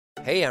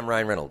Hey, I'm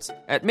Ryan Reynolds.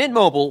 At Mint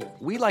Mobile,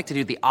 we like to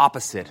do the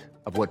opposite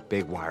of what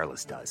Big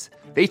Wireless does.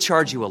 They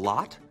charge you a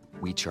lot,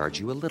 we charge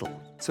you a little.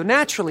 So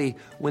naturally,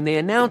 when they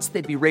announced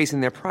they'd be raising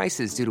their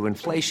prices due to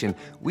inflation,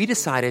 we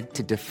decided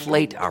to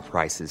deflate our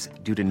prices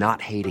due to not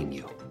hating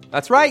you.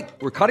 That's right.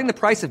 We're cutting the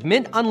price of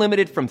Mint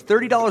Unlimited from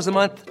 $30 a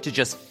month to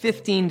just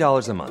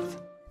 $15 a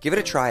month. Give it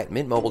a try at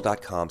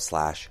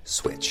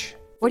mintmobile.com/switch.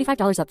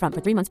 $45 up front for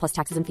 3 months plus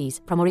taxes and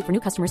fees. Promo rate for new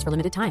customers for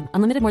limited time.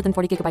 Unlimited more than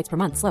 40 gigabytes per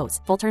month. Slows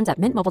full terms at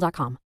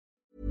mintmobile.com.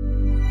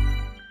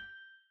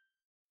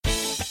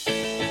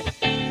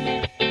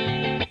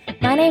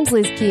 My name's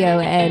Liz Keogh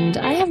and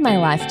I have my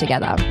life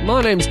together.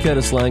 My name's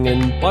Curtis Lang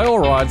and by all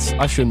rights,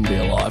 I shouldn't be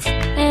alive.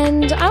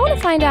 And I want to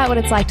find out what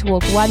it's like to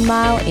walk 1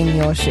 mile in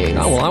your shoes.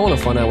 Oh, well, I want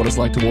to find out what it's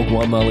like to walk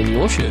 1 mile in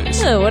your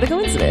shoes. Oh, what a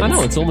coincidence. I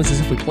know, it's almost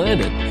as if we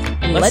planned it.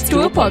 Let's do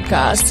a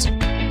podcast.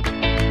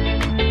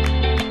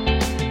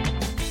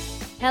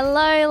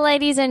 Hello,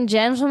 ladies and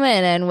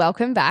gentlemen, and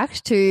welcome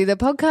back to the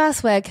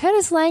podcast where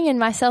Curtis Lang and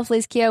myself,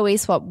 Liz Keogh, we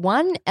swap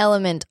one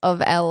element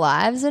of our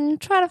lives and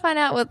try to find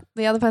out what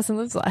the other person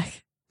lives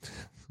like.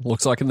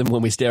 Looks like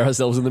when we stare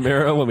ourselves in the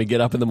mirror, when we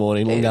get up in the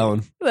morning, we're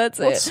going, That's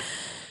it.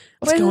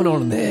 What's going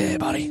on in there,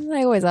 buddy?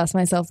 I always ask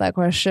myself that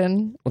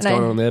question. What's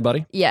going on there,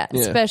 buddy? Yeah,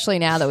 especially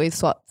now that we've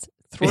swapped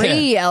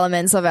three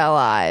elements of our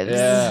lives.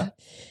 Yeah.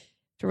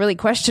 To really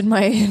question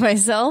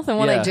myself and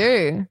what I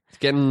do. It's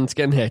getting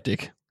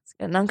hectic. It's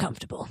getting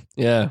uncomfortable.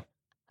 Yeah.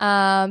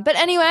 But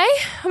anyway,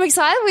 I'm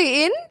excited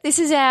we're in. This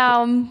is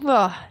our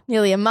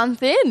nearly a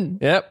month in.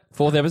 Yep.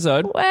 4th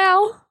episode.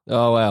 Wow.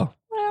 Oh, wow.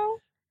 Wow.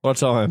 What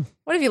time?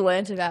 What have you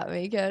learnt about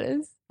me,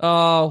 Curtis?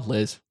 Oh,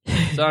 Liz.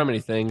 So many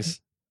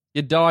things.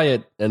 Your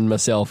diet and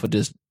myself are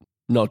just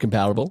not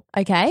compatible.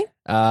 Okay.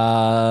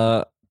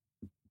 But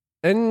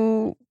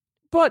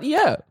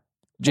yeah,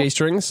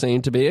 G-strings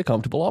seem to be a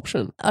comfortable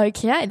option.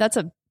 Okay, that's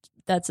a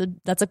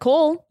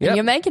call. Yep. And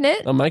you're making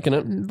it. I'm making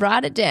it.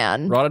 Write it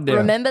down. Write it down.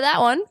 Remember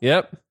that one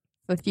Yep.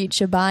 for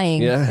future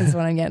buying. Yeah. Is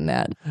what I'm getting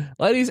at.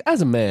 Ladies,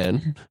 as a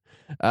man,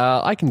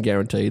 I can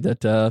guarantee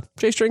that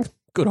G-string,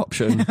 good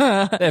option.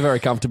 They're very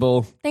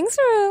comfortable. Thanks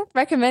for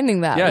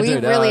recommending that. Yeah, we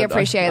dude, really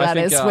appreciate that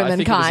think, as I think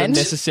womankind. it was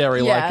a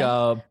necessary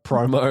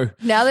promo.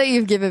 Now that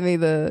you've given me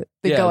the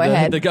go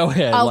ahead, the go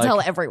ahead. I'll tell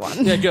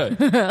everyone. Yeah, good.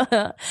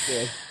 They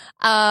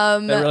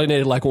really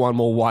needed one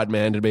more white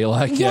man to be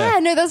like, yeah,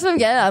 no, that's what I'm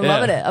getting at.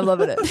 I'm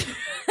loving it.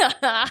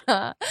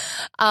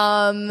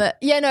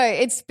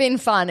 It's been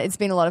fun. It's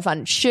been a lot of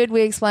fun. Should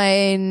we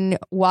explain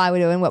why we're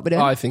doing what we're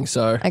doing? I think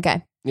so.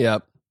 Okay. Yeah.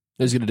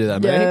 Who's going to do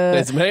that, me? Yeah.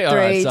 It's me. All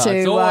 3, right, so 2,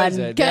 it's always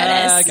 1, it.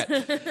 Curtis.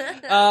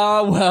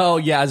 Yeah,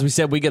 okay. As we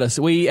said, we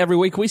every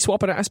week we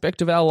swap an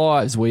aspect of our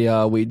lives. We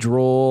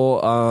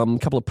draw a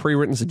couple of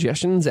pre-written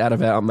suggestions out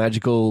of our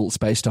magical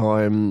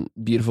space-time,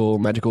 beautiful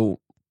magical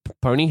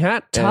pony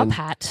hat. Top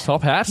hat.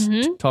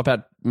 Mm-hmm. Top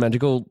hat,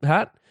 magical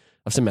hat.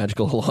 I've said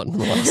magical a lot in the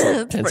last 10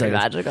 It's pretty seconds.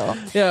 magical.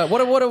 Yeah.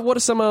 What are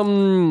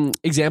some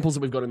examples that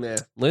we've got in there,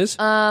 Liz?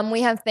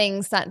 We have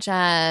things such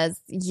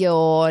as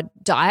your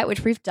diet,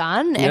 which we've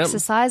done,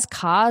 exercise,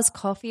 cars,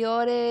 coffee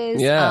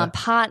orders,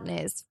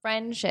 partners,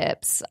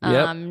 friendships,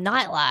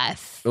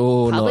 nightlife,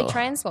 public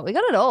transport. We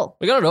got it all.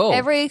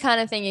 Every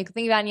kind of thing you can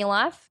think about in your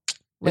life,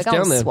 we're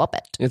going to swap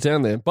it. It's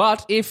down there.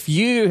 But if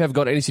you have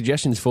got any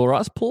suggestions for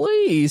us,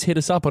 please hit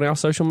us up on our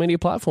social media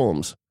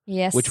platforms.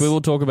 Yes. Which we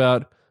will talk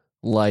about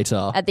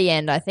later. At the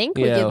end, I think.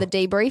 We'll give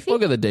the debriefing. We'll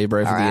give the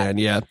debrief at the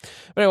end, yeah.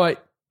 But anyway,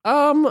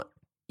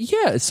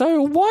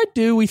 so why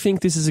do we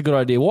think this is a good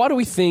idea? Why do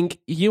we think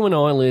you and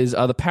I, Liz,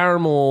 are the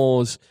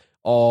paramours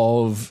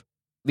of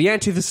the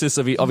antithesis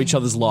of each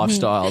other's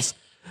lifestyles?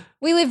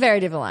 We live very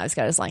different lives,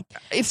 Curtis Lang.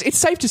 It's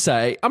safe to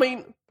say. I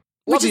mean,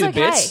 which love is you to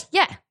okay. bits.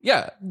 Yeah.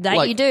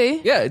 That you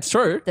do. Yeah, it's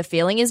true. The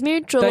feeling is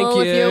mutual. Thank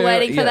you. If you're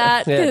waiting for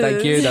that. Yeah,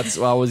 thank you. That's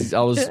I was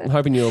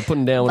hoping you were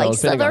putting down what I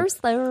was thinking.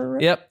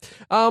 Yep.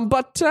 I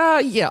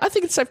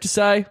think it's safe to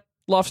say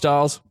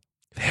lifestyles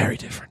very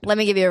different. Let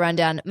me give you a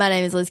rundown. My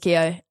name is Liz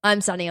Keogh. I'm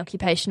studying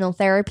occupational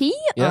therapy.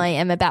 Yep. I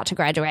am about to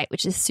graduate,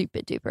 which is super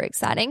duper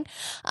exciting.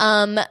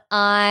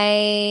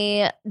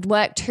 I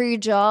work 2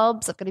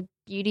 jobs. I've got a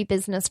beauty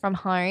business from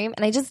home,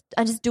 and I just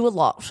do a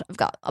lot. I've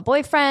got a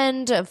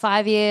boyfriend of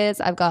 5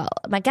 years. I've got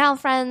my gal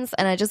friends,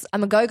 and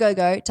I'm a go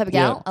type of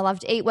gal. Yeah. I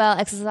love to eat well,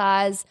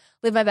 exercise,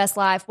 live my best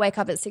life, wake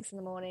up at 6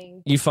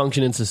 a.m. You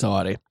function in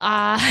society.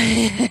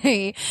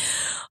 I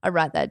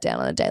write that down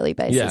on a daily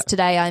basis. Yeah.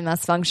 Today I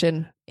must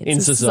function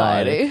In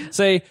society.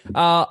 See,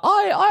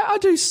 I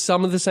do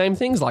some of the same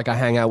things. Like I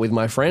hang out with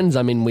my friends.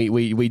 I mean,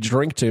 we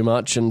drink too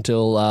much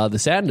until the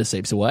sadness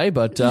seeps away.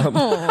 But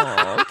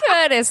Okay.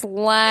 Curtis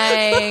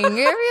Lang.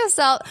 Give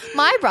yourself.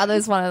 My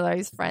brother's one of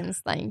those friends,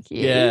 thank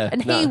you. Yeah,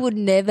 and he would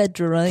never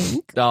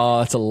drink. Oh,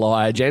 that's a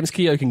lie. James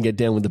Keogh can get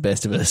down with the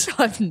best of us.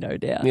 I've no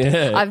doubt.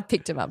 Yeah. I've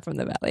picked him up from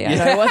the valley. I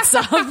know what's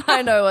up.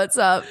 I know what's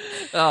up.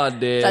 Oh,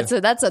 dear.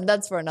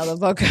 That's for another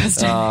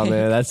podcast. Oh,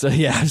 man.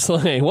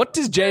 Absolutely. What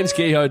does James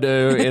Keogh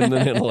do in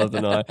the middle of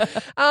the night?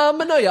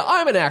 But no, yeah,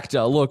 I'm an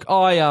actor. Look,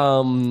 I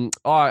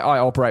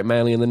operate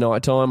mainly in the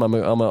nighttime.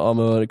 I'm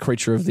a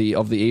creature of the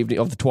evening,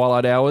 of the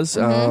twilight hours.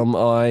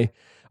 Mm-hmm.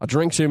 I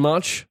drink too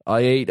much.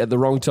 I eat at the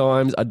wrong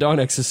times. I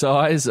don't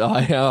exercise.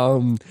 I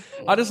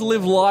just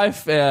live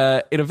life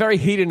in a very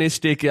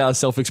hedonistic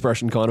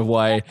self-expression kind of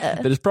way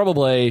that is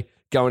probably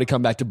going to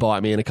come back to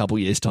bite me in a couple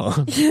years'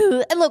 time.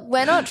 And look,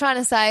 we're not trying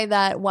to say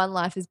that one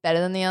life is better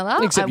than the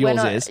other. Except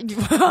yours is.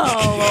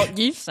 Oh, well,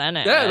 you said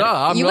it. Yeah,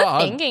 no, you were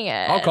thinking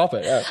it. I'll cop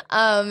it.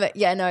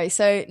 Yeah. No.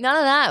 So none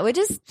of that. We're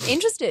just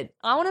interested.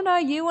 I want to know.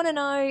 You want to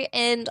know,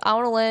 and I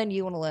want to learn.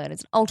 You want to learn.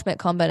 It's an ultimate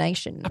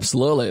combination.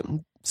 Absolutely.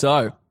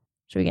 So,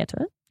 should we get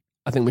to it?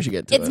 I think we should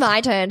get to it. It's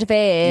my turn to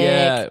pick.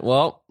 Yeah.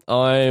 Well,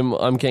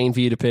 I'm keen for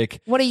you to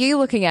pick. What are you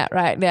looking at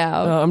right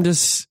now? I'm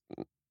just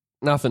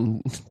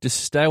nothing.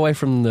 Just stay away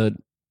from the.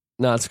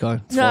 No, it's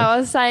fine. It's fine. I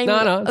was saying.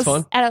 No, it's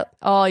fine.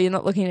 You're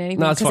not looking at anything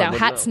because our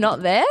hat's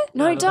not there.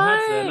 No,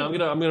 don't. I'm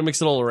gonna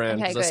mix it all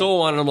around. Okay, I saw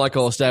one and I'm like,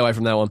 stay away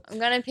from that one. I'm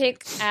gonna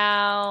pick from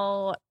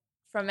our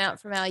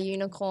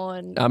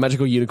unicorn. Our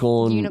magical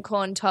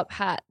unicorn top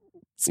hat,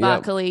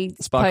 sparkly,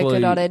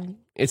 polka dotted.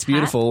 It's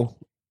beautiful. Hat.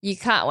 You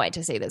can't wait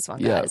to see this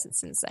one, guys.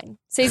 It's insane.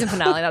 Season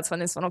finale. That's when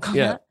this one will come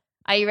out.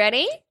 Are you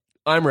ready?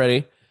 I'm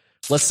ready.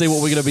 Let's see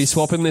what we're going to be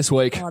swapping this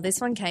week. Oh, this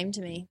one came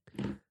to me.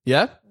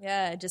 Yeah?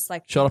 Yeah, just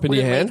like shot up into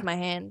your hand. My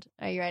hand.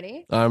 Are you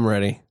ready? I'm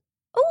ready.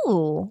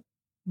 Ooh,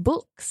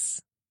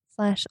 books /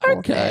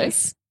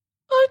 authors.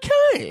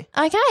 Okay.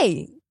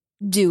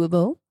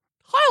 Doable.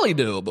 Highly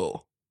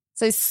doable.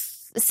 So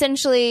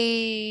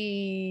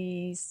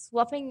essentially,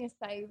 swapping a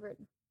favorite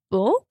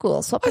book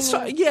or swapping.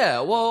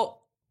 Well,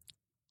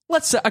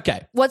 let's say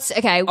okay. What's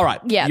okay? All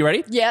right. Yeah. You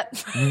ready? Yep.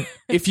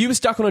 If you were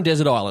stuck on a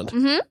desert island.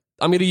 Mm-hmm.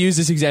 I'm going to use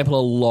this example a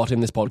lot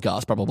in this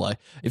podcast, probably.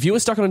 If you were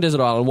stuck on a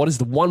desert island, what is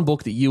the one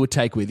book that you would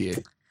take with you?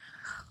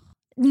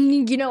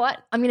 You know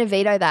what? I'm going to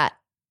veto that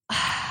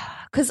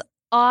because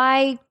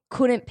I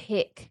couldn't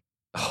pick.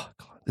 Oh,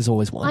 God, there's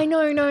always one. I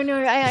know.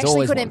 I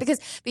actually couldn't but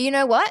you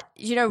know what?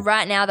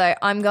 Right now, though,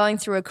 I'm going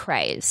through a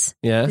craze.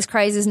 Yeah? This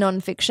craze is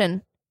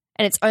nonfiction,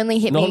 and it's only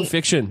hit me.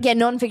 Nonfiction? Yeah,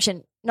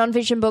 nonfiction.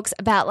 Nonfiction books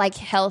about like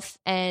health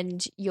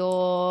and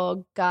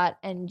your gut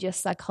and your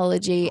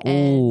psychology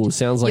and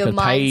sounds like your a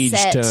page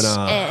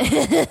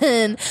turner.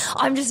 And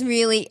I'm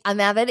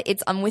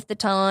avid. I'm with the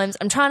times.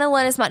 I'm trying to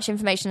learn as much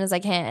information as I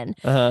can.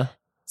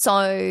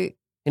 So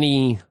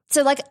any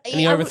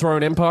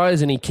overthrown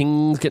empires? Any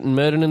kings getting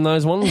murdered in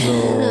those ones? Or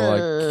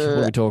like, what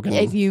are we talking?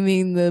 If you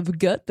mean the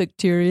gut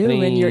bacteria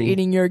when you're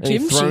eating your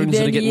kimchi, thrones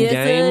that are getting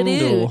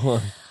gamed? Or?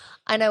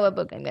 I know what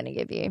book I'm going to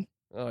give you.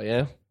 Oh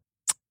yeah.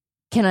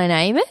 Can I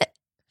name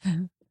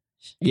it?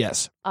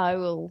 Yes. I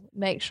will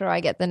make sure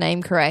I get the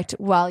name correct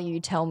while you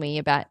tell me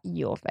about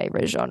your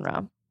favorite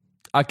genre.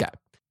 Okay.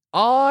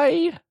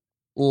 I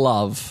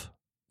love...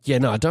 I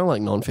don't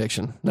like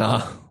nonfiction.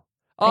 Nah.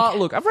 Okay.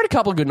 Look, I've read a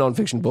couple of good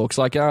nonfiction books.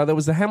 Like, there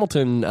was the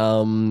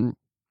Hamilton...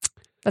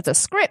 That's a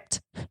script.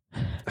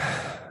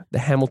 The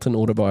Hamilton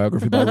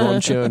autobiography by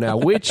Ron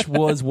Chernow, which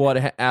was what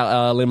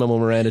Lin-Manuel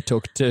Miranda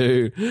took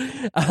to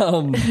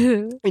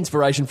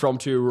inspiration from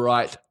to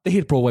write the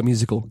hit Broadway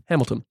musical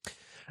Hamilton.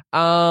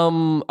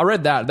 I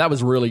read that. That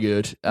was really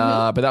good,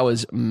 but that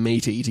was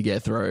meaty to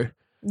get through.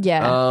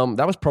 Yeah.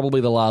 That was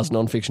probably the last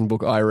nonfiction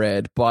book I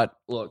read. But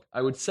look,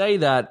 I would say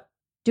that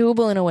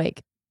doable in a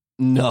week.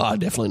 No,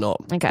 definitely not.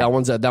 Okay. That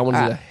one's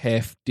a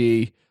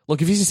hefty.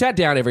 Look, if you sat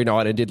down every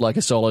night and did like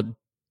a solid.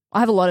 I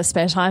have a lot of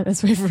spare time,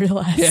 as we've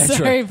realised. Yeah, so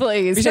true.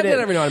 Please. If you sat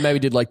down every night and maybe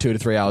did like 2 to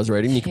 3 hours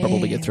reading, you could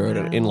probably get through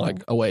it in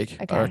like a week,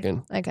 I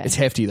reckon. Okay. It's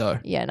hefty though.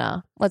 Yeah,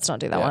 nah. Let's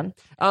not do that one.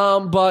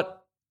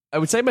 But I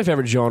would say my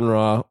favourite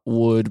genre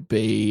would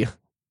be,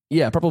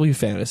 probably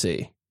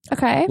fantasy.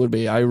 Okay. Would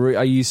be. When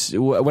I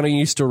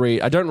used to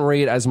read, I don't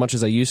read as much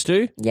as I used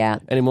to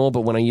anymore,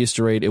 but when I used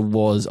to read, it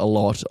was a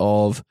lot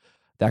of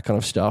that kind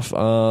of stuff.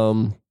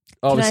 Can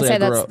I say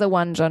that's the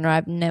one genre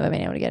I've never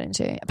been able to get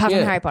into, apart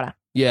from Harry Potter?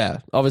 Yeah,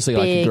 obviously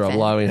I grew up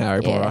loving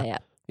Harry Potter.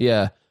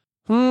 Yeah.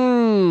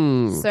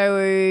 So,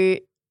 do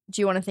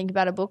you want to think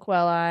about a book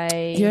while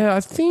I... Yeah,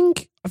 I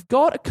think I've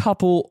got a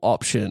couple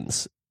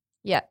options.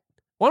 Yeah.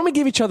 Why don't we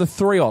give each other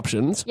 3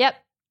 options? Yep.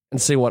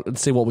 And see what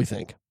we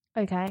think.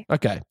 Okay.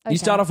 You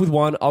start off with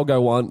one, I'll go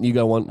one, you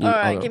go one. All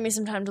right, give me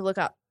some time to look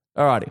up.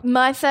 Alrighty.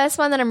 My first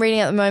one that I'm reading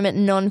at the moment,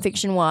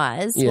 non-fiction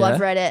wise, I've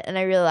read it and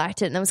I really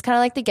liked it, and it was kind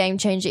of like the game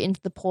changer into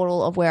the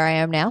portal of where I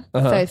am now.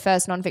 So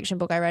first non-fiction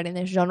book I read in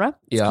this genre.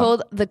 It's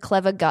called The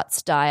Clever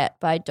Guts Diet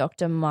by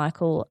Dr.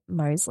 Michael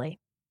Mosley.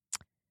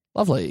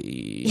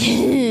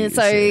 Lovely.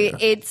 So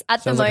it's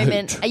at the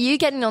moment, are you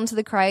getting onto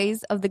the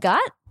craze of the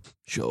gut?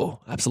 Sure,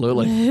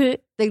 absolutely.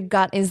 The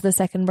gut is the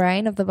second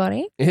brain of the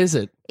body. Is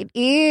it? It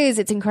is.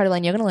 It's incredible,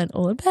 and you're going to learn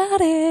all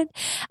about it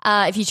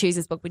if you choose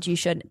this book, which you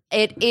should.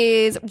 It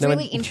is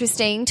really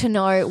interesting to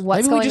know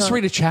what's going on. Maybe we just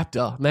read a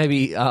chapter. Maybe.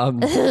 You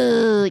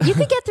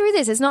could get through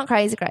this. It's not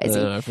crazy.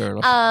 No, fair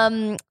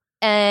enough.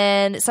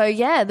 And so,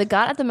 yeah, the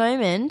gut at the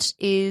moment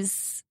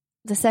is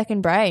the second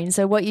brain.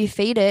 So what you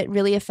feed it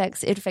really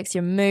affects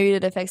your mood,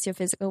 it affects your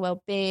physical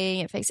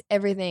well-being, it affects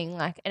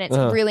everything, and it's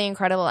really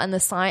incredible, and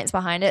the science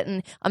behind it,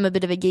 and I'm a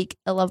bit of a geek.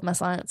 I love my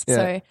science.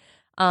 Yeah.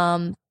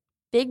 So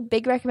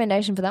big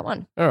recommendation for that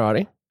one.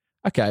 Alrighty.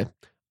 Okay.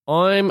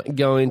 I'm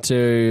going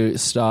to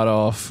start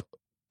off.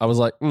 I was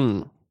like,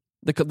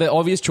 the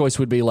obvious choice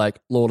would be like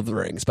Lord of the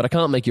Rings, but I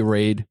can't make you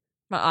read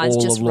my eyes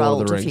all just of Lord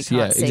rolled of the Rings. If you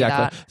can't see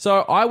exactly. That.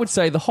 So I would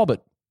say The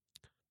Hobbit.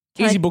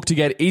 Easy book to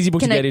get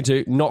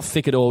into, not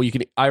thick at all. You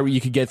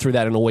could get through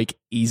that in a week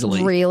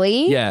easily.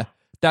 Really? Yeah.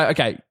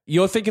 Okay.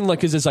 You're thinking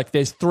because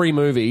there's 3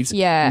 movies.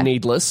 Yeah.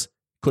 Needless.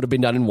 Could have been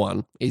done in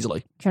one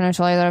easily. Can I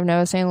tell you that I've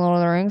never seen Lord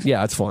of the Rings?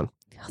 Yeah, it's fine.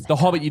 The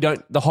Hobbit,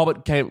 The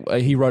Hobbit came.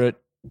 He wrote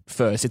it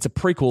first. It's a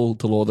prequel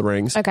to Lord of the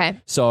Rings. Okay.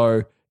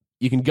 So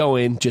you can go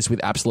in just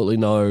with absolutely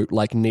no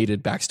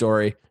needed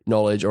backstory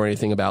knowledge or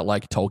anything about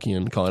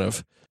Tolkien kind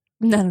of.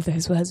 None of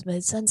those words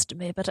made sense to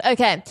me, but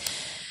okay.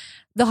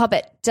 The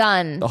Hobbit,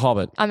 done. The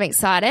Hobbit. I'm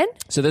excited.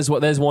 So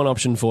there's one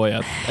option for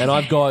you, and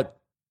I've got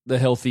the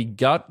Healthy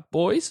Gut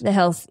Boys. The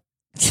health.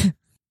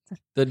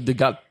 the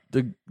gut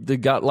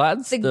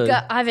lads. The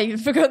gut. I've even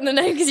forgotten the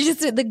name because you just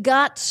said the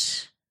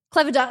gut.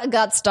 Clever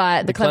Guts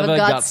Diet. The Clever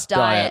Guts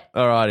Diet.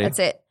 Alrighty. That's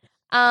it.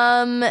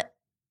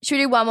 Should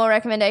we do one more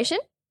recommendation?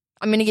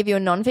 I'm going to give you a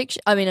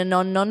non-fiction. a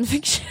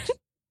non-fiction.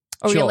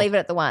 Or we're going to leave it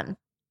at the one.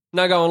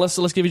 No, go on. Let's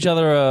give each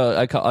other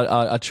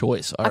a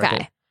choice.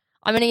 Okay.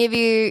 I'm going to give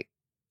you.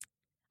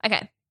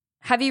 Okay.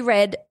 Have you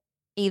read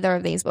either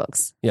of these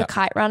books? Yeah. The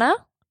Kite Runner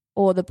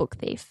or The Book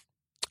Thief?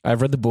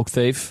 I've read The Book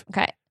Thief.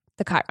 Okay.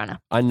 The Kite Runner.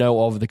 I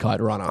know of The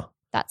Kite Runner.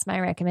 That's my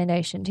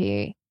recommendation to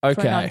you.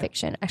 Okay. For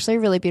nonfiction. Actually, a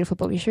really beautiful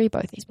book. You should read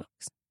both these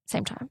books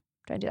same time.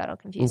 Don't do that. I'll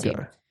confuse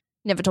you.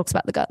 Never talks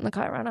about the gut and the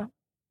Kite Runner.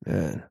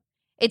 Man.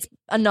 It's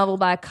a novel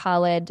by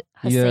Khaled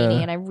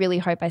Hosseini, and I really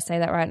hope I say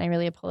that right, and I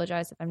really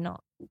apologize if I'm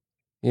not.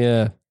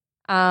 Yeah.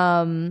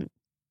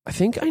 I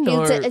think I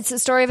know. It's a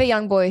story of a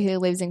young boy who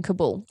lives in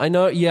Kabul. I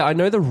know. Yeah, I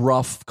know the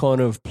rough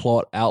kind of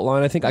plot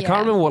outline. I think I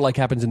can't remember what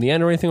happens in the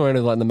end or anything, or any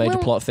of the major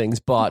plot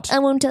things. But I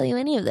won't tell you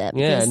any of that.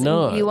 Yeah,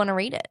 no. You want to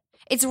read it.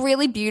 It's a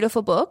really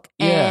beautiful book,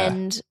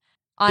 and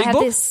I have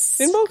this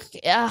thin book.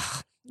 Yeah,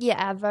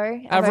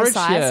 Average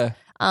size, yeah.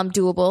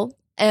 Doable.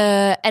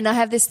 And I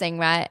have this thing,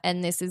 right?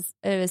 And this is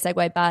a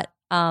segue, but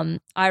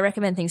I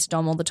recommend things to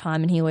Dom all the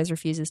time, and he always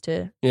refuses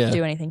to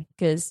do anything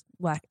because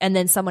whack. And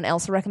then someone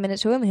else will recommend it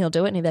to him, and he'll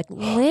do it, and he'll be like,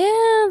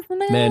 "Well,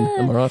 man,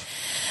 am I right?"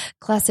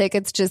 Classic.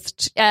 It's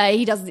just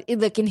he does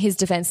look. In his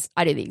defense,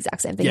 I do the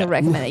exact same thing. He'll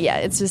recommend it. Yeah,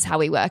 it's just how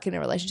we work in a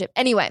relationship.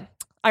 Anyway,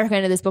 I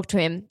recommended this book to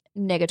him.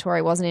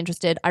 Negatory, wasn't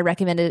interested. I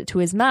recommended it to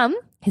his mum.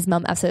 His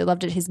mum absolutely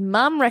loved it. His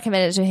mum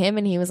recommended it to him,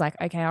 and he was like,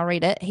 "Okay, I'll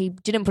read it." He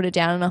didn't put it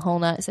down in a whole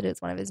note. Said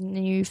it's one of his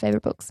new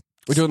favorite books.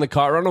 We're doing the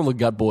Kite Runner or the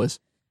Gut Boys?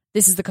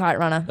 This is the Kite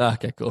Runner.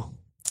 Okay, cool.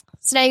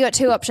 So now you got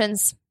 2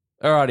 options.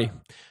 Alrighty.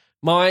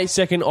 My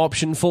second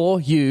option for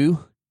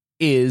you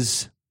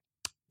is.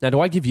 Now, do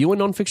I give you a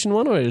non-fiction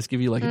one, or I just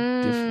give you a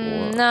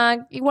different one? Nah,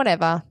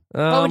 whatever.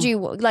 What would you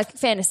like?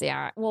 Fantasy? All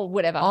right. Well,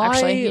 whatever.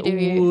 Actually,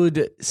 I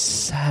would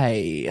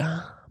say.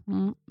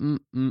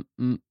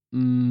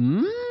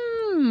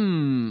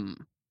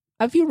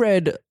 Have you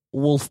read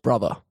Wolf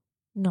Brother?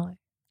 No.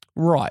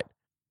 Right.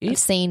 I've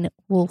seen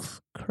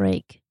Wolf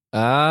Creek.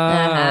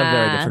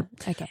 Very different.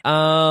 Okay.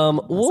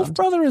 Wolf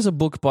Brother is a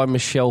book by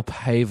Michelle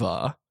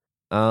Paver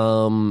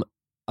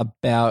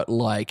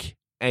about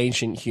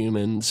ancient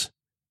humans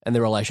and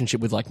their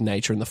relationship with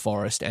nature and the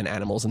forest and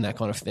animals and that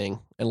kind of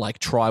thing, and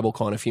tribal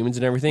kind of humans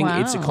and everything.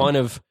 Wow. It's a kind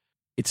of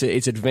it's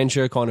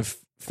adventure kind of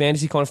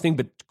fantasy kind of thing,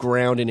 but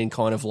grounded in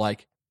kind of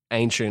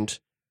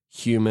ancient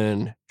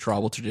human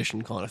tribal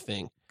tradition kind of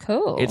thing.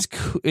 Cool. It's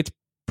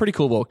pretty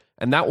cool book.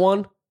 And that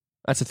one,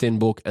 that's a thin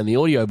book, and the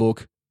audio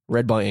book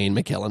read by Ian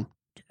McKellen.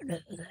 Don't know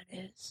who that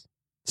is.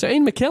 So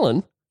Ian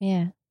McKellen?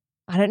 Yeah.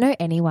 I don't know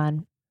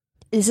anyone.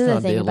 This is the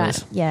thing about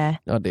Liz. yeah.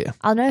 Oh dear.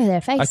 I'll know their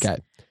face. Okay.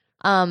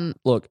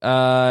 Look,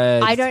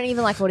 I don't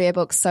even like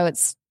audiobooks, so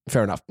it's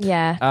fair enough.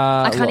 Yeah.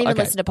 I can't even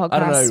listen to podcasts. I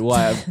don't know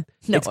why.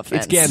 No it's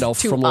offense. It's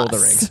Gandalf from Lord of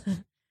the Rings.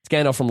 It's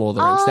Gandalf from Lord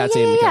of the Rings. Oh, That's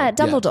yeah, Ian McKellen. yeah,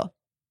 Dumbledore. Yeah.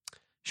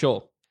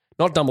 Sure.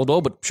 Not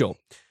Dumbledore, but sure.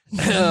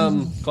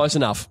 Close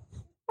enough.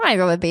 Right,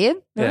 Robert Beard.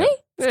 Really?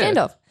 It's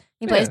Gandalf.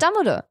 He plays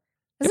Dumbledore.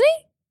 Isn't he?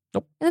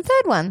 Nope. And the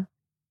third one?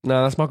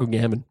 No, that's Michael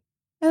Gambon.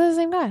 They're the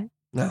same guy.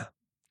 Nah,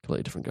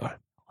 completely different guy.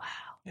 Wow.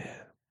 Yeah.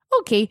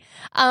 Okay.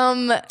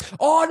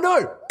 Oh,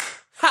 no.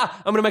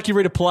 Ha! I'm going to make you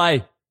read a play.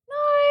 No.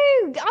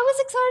 I was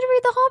excited to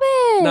read The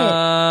Hobbit.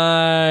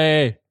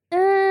 No.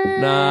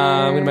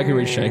 Nah, I'm going to make you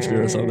read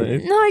Shakespeare or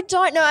something. No,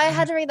 don't. No, I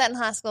had to read that in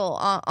high school.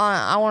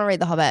 I want to read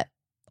The Hobbit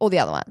or the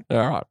other one.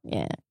 All right.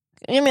 Yeah.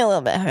 Give me a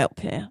little bit of help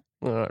here.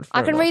 Right,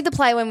 I can read the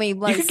play when we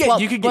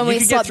you could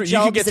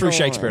get through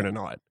Shakespeare in a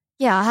night.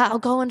 Yeah, I'll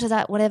go onto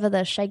that whatever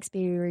the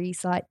Shakespeare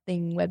site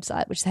thing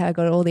website, which is how I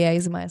got all the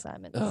A's in my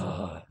assignments.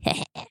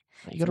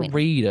 You got to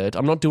read it.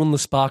 I'm not doing the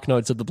Spark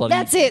Notes of the bloody.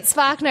 That's it,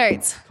 Spark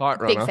Notes. Kite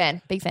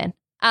Runner. Big fan.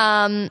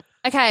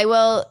 Okay,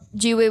 well,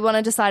 do we want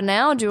to decide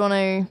now? Or do you want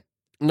to?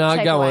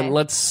 No, go on.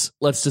 Let's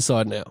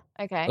decide now.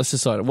 Okay, let's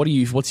decide.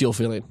 What's your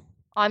feeling?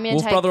 I'm going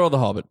to Wolf Brother or The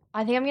Hobbit?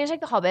 I think I'm going to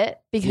take The Hobbit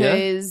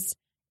because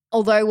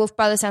although Wolf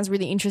Brother sounds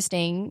really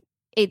interesting,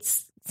 it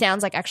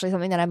sounds like actually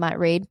something that I might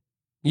read.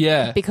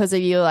 Yeah. Because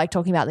of you like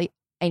talking about the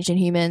ancient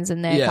humans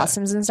and their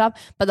customs and stuff.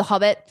 But The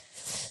Hobbit,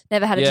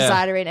 never had a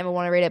desire to read, never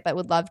want to read it, but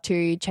would love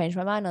to change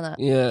my mind on that.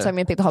 Yeah. So I'm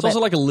going to pick The Hobbit. It's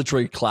also like a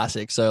literary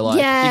classic, so like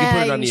you can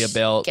put it under your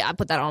belt. Yeah, I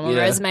put that on my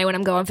resume when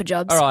I'm going for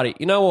jobs. Alrighty,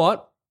 you know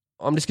what?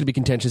 I'm just going to be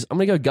contentious. I'm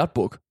going to go Gut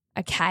Book.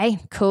 Okay,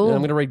 cool. Yeah, I'm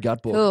going to read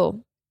Gut Book.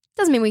 Cool.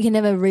 Doesn't mean we can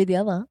never read the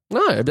other.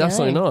 No,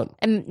 absolutely not.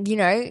 And,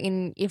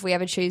 if we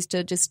ever choose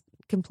to just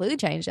completely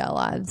change our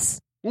lives,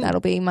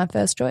 that'll be my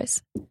first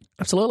choice.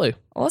 Absolutely.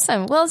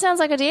 Awesome. Well, it sounds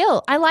like a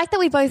deal. I like that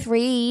we both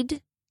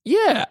read.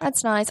 Yeah.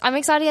 That's nice. I'm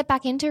excited to get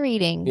back into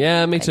reading.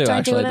 Yeah, me too,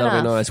 actually.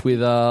 That'll be nice. With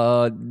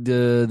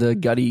the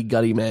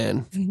gutty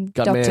man.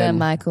 Dr.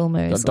 Michael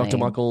Mosley. Dr.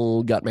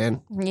 Michael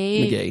Gutman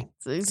McGee.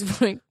 It's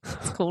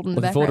called in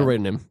the background. Looking forward to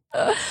reading him.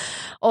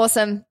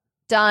 Awesome.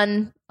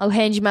 Done. I'll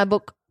hand you my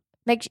book.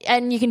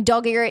 And you can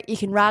dog ear it, you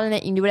can write in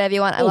it, you can do whatever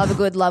you want. I love a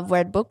good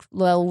loved book,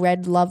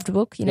 loved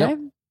book, you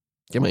know?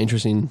 Get my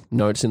interesting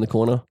notes in the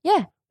corner.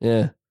 Yeah.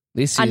 Yeah.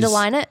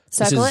 Underline it,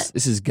 circle it.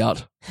 This is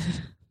gut.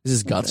 This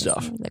is gut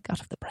stuff. The gut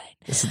of the brain.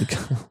 This is the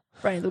gut.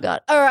 Brain of the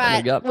gut. All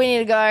right, we need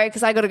to go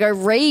because I got to go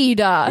read.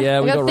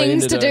 Yeah, we got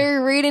things to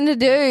do, reading to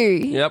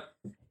do. Yep.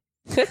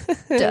 You're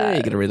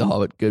going to read The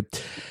Hobbit. Good.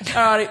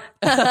 All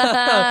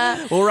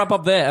right. We'll wrap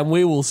up there and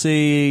we will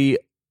see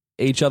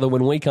each other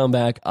when we come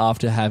back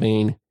after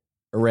having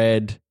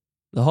read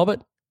The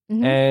Hobbit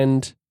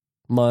and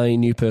my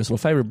new personal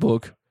favourite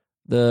book,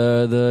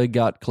 The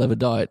Clever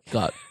Diet.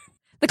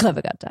 The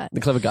Clever Gut Diet.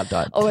 The Clever Gut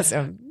Diet.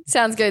 Awesome.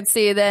 Sounds good.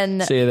 See you then.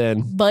 See you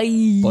then.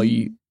 Bye.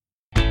 Bye.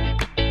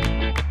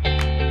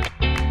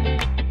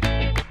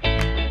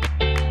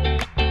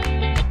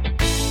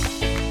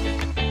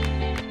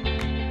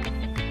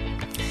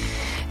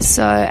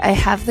 So I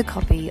have the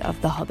copy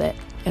of The Hobbit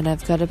and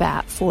I've got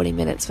about 40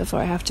 minutes before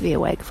I have to be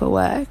awake for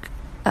work.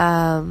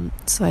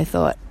 So I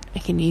thought I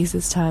can use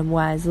this time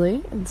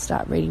wisely and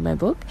start reading my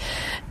book.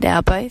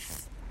 Now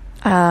both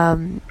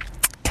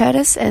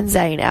Curtis and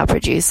Zane, our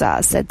producer,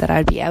 said that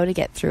I'd be able to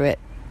get through it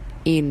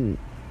in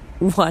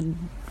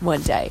one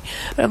day.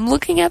 But I'm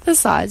looking at the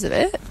size of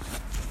it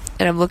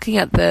and I'm looking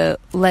at the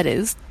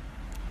letters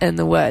and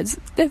the words.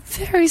 They're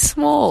very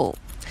small.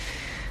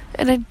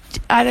 And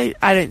I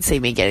don't see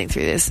me getting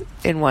through this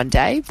in one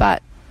day,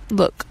 but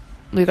look,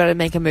 we've got to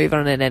make a move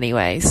on it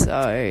anyway.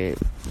 So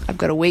I've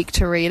got a week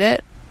to read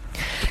it.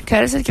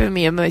 Curtis has given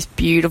me a most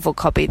beautiful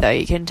copy though.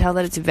 You can tell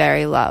that it's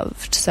very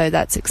loved, so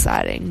that's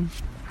exciting.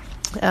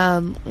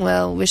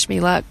 Well, wish me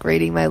luck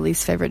reading my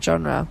least favourite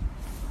genre.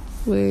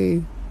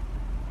 Woo.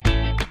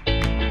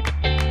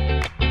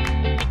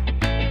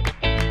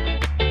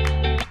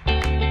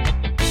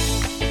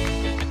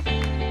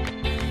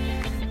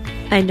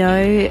 I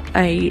know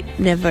I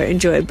never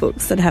enjoy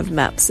books that have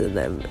maps in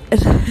them.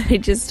 And I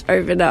just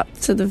open up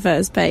to the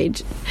first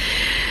page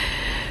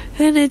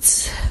and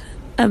it's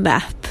a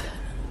map.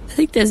 I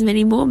think there's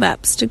many more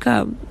maps to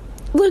come.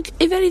 Look,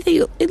 if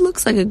anything, it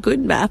looks like a good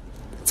map.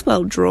 It's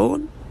well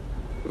drawn.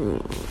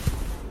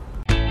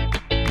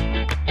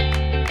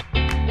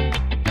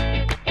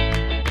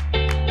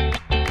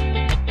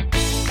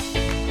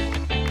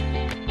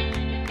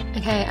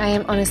 Okay, I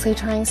am honestly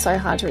trying so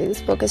hard to read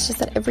this book. It's just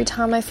that every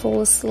time I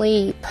fall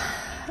asleep,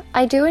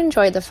 I do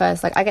enjoy the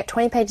first, I get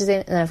 20 pages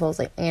in and then I fall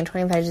asleep. And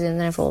 20 pages in and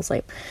then I fall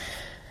asleep.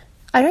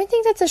 I don't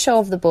think that's a show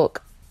of the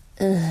book.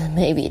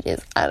 Maybe it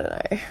is. I don't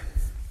know.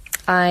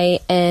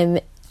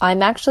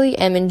 I'm actually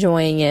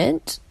enjoying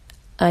it.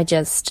 I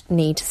just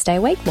need to stay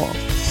awake more.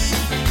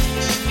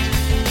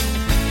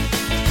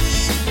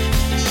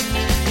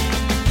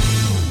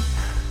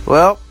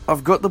 Well,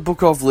 I've got the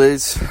book of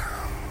Liz,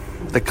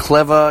 The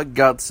Clever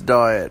Guts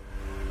Diet.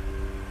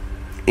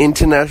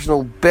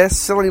 International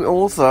best-selling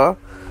author,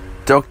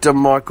 Dr.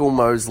 Michael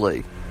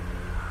Mosley.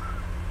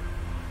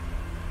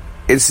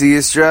 It's the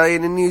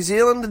Australian and New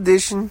Zealand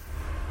edition.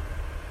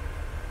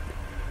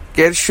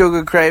 Get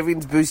sugar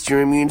cravings, boost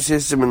your immune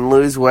system, and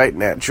lose weight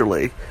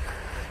naturally.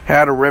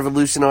 How to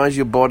revolutionize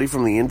your body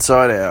from the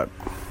inside out.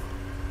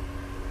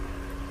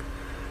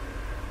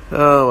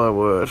 Oh, my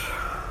word.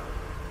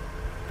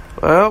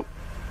 Well,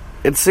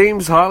 it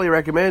seems highly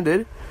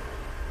recommended.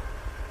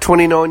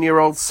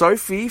 29-year-old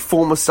Sophie,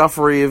 former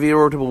sufferer of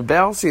irritable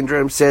bowel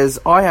syndrome, says,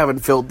 I haven't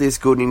felt this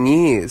good in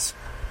years.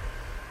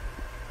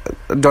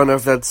 I don't know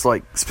if that's,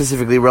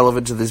 specifically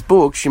relevant to this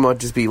book. She might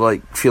just be,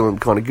 feeling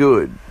kind of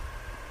good.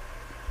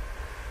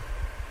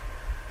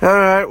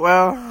 Alright,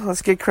 well,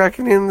 let's get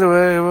cracking into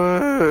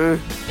it.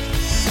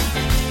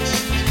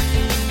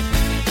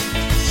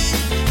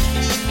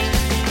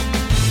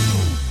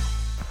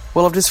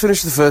 Well, I've just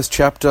finished the first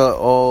chapter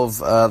of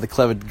The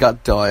Clever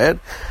Gut Diet,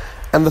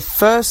 and the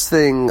first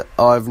thing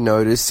I've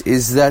noticed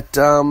is that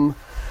Dr.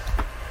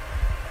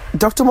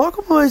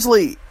 Michael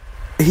Mosley,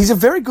 he's a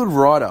very good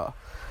writer.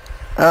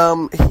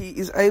 He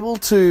is able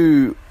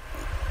to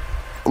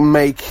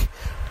make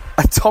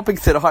a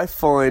topic that I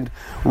find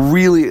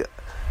really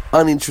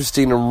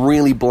uninteresting and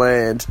really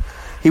bland.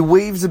 He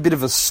weaves a bit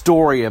of a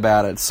story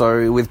about it,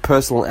 so with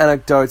personal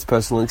anecdotes,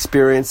 personal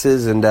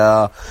experiences, and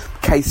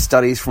case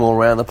studies from all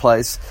around the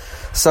place.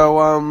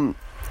 So,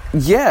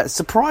 yeah,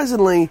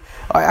 surprisingly,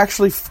 I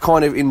actually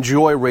kind of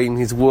enjoy reading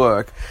his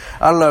work.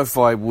 I don't know if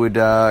I would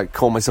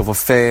call myself a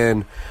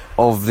fan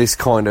of this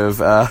kind of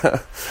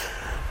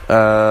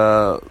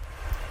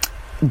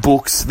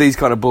books, these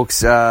kind of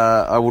books.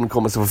 I wouldn't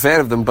call myself a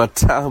fan of them,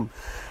 but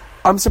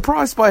I'm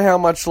surprised by how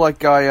much I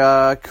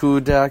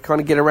could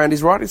kind of get around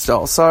his writing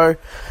style. So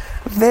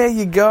there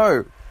you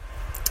go.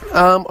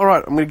 All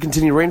right, I'm going to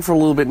continue reading for a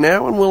little bit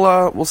now, and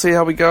we'll see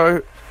how we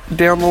go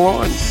down the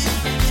line.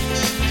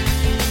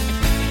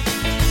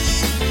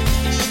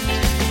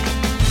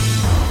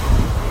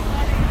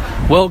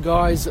 Well,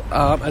 guys,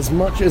 as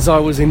much as I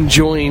was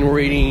enjoying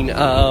reading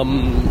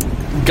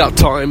Gut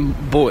Time,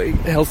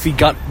 Healthy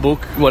Gut book,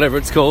 whatever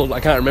it's called, I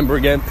can't remember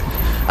again.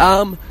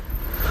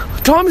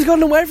 Time has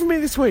gotten away from me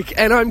this week,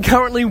 and I'm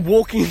currently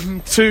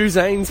walking to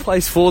Zane's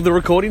place for the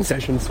recording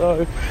session,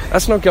 so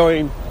that's not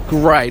going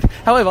great.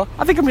 However,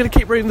 I think I'm going to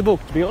keep reading the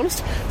book, to be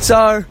honest.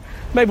 So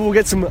maybe we'll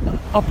get some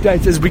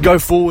updates as we go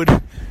forward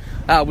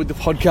with the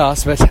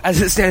podcast, but as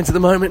it stands at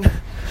the moment,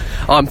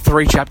 I'm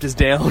 3 chapters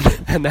down,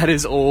 and that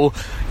is all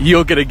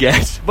you're going to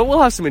get. But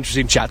we'll have some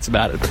interesting chats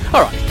about it.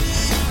 All right.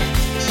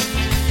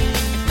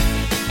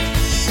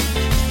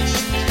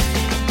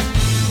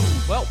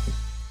 Well,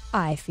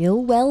 I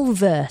feel well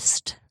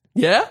versed.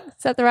 Yeah?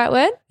 Is that the right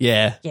word?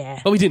 Yeah. Yeah.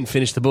 But we didn't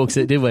finish the books,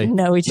 did we?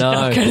 No, we did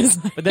not.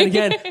 But then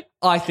again,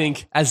 I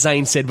think, as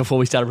Zane said before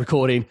we started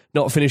recording,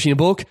 not finishing a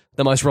book,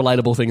 the most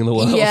relatable thing in the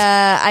world.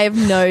 Yeah, I have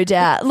no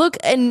doubt. Look,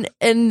 and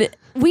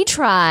we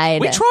tried.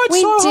 We tried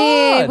so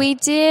hard. We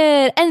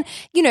did. And,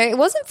 it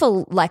wasn't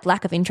for,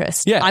 lack of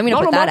interest. Yeah. I'm going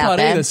to put that out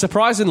there. Either,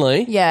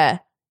 surprisingly. Yeah.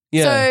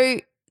 Yeah.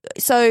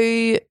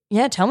 So,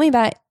 tell me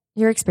about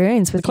your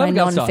experience with my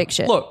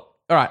non-fiction. Look,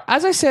 all right,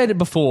 as I said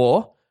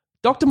before,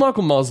 Dr.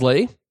 Michael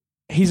Mosley,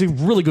 he's a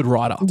really good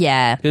writer.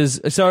 Yeah.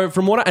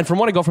 From what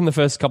I got from the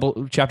first couple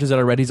of chapters that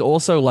I read, he's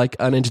also like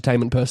an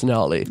entertainment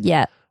personality.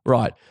 Yeah.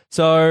 Right.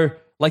 So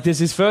there's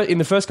this in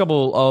the first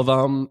couple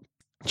of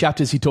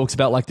chapters, he talks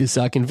about this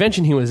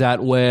convention he was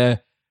at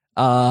where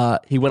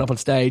he went up on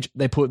stage.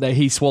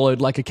 He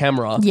swallowed a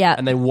camera. Yeah.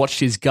 And they watched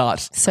his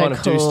gut so kind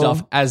of do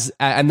stuff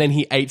and then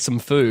he ate some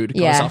food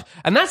kind of stuff.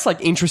 And that's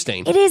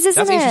interesting. It is, isn't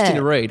That's it? interesting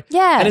to read.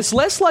 Yeah. And it's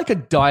less like a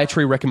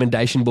dietary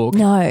recommendation book.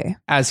 No.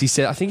 As he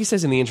said, I think he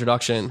says in the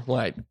introduction,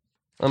 I've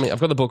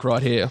got the book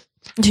right here.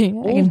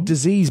 All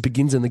disease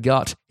begins in the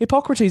gut.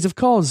 Hippocrates of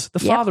Cos, the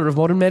father of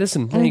modern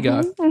medicine. There you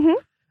go.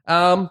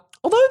 Mm-hmm.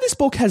 Although this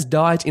book has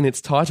diet in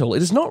its title,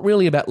 it is not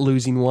really about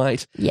losing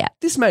weight. Yeah.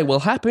 This may well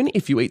happen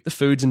if you eat the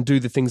foods and do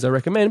the things I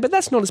recommend, but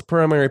that's not its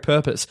primary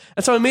purpose.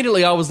 And so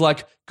immediately I was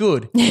like,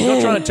 good. He's not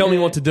trying to tell me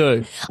what to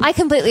do. I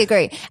completely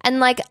agree. And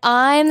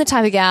I'm the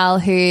type of gal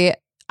who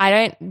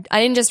I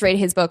didn't just read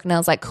his book and I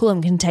was like, cool,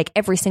 I'm going to take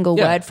every single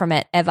word from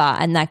it ever.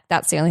 And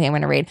that's the only thing I'm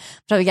going to read.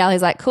 But the gal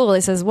who's like, cool,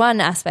 this is one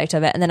aspect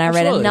of it. And then I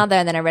read another,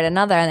 and then I read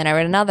another, and then I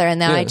read another. And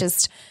now I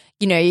just,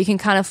 you can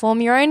kind of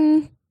form your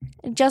own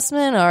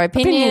adjustment or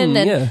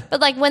opinion.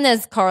 But when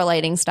there's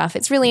correlating stuff,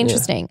 it's really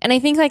interesting. And I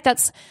think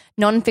that's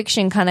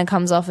nonfiction kind of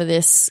comes off of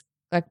this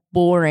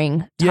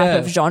boring type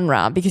of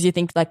genre, because you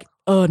think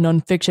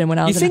nonfiction when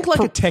I was you think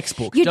a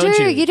textbook, you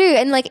don't you do.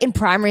 And in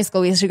primary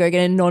school we used to go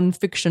get a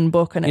nonfiction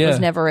book and it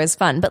was never as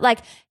fun, but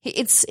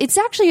it's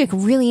actually a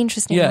really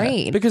interesting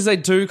read, because they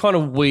do kind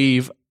of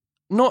weave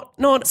not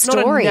a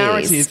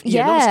narrative,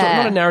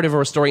 not a narrative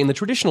or a story in the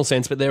traditional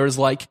sense, but there is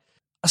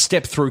a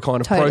step through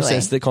kind of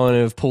process that kind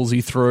of pulls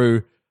you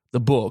through the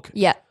book.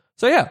 Yeah.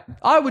 So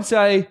I would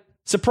say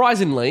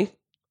surprisingly,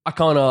 I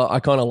kind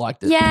of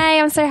liked it. Yay!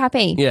 I'm so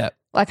happy. Yeah.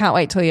 Well, I can't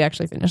wait till you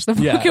actually finish the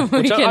book. Yeah, and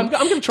we can I'm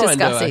going to try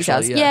discuss and do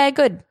details. actually, Yeah,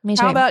 good. Me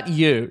too. How about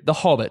you, The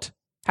Hobbit?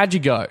 How'd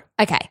you go?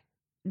 Okay.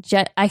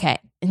 Okay.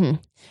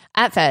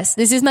 At first,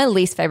 this is my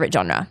least favorite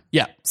genre.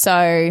 Yeah.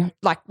 So,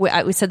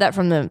 we said that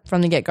from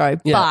the get-go.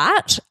 Yeah.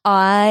 But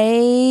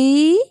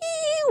I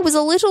was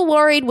a little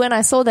worried when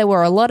I saw there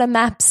were a lot of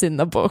maps in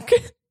the book.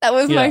 That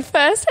was my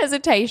first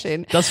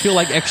hesitation. Does feel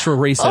like extra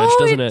research,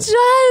 doesn't it? It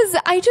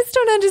does. I just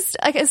don't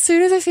understand. As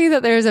soon as I see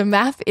that there is a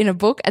map in a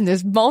book and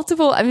there's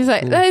multiple, I'm just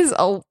like, that is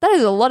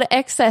a lot of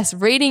excess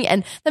reading,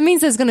 and that means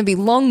there's going to be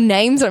long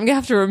names that I'm going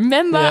to have to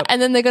remember, and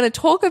then they're going to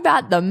talk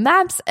about the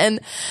maps, and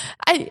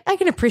I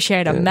can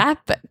appreciate a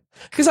map, but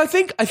because I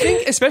think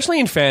especially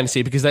in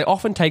fantasy, because they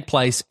often take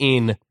place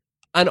in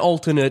an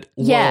alternate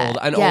world,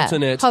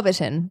 alternate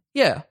Hobbiton.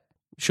 Yeah,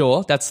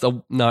 sure. That's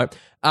the no.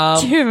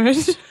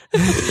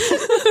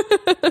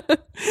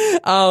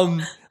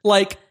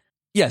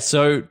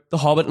 So The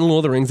Hobbit and Lord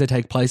of the Rings, they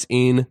take place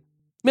in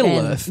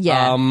Middle-earth.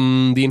 Yeah.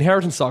 The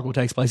inheritance cycle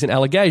takes place in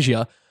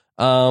Allegasia.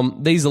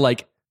 These are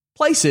like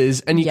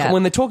places, and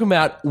when they're talking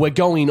about we're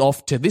going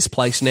off to this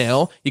place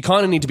now, you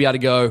kind of need to be able to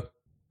go,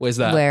 where's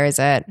that? Where is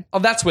it? Oh,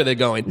 that's where they're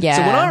going. Yeah.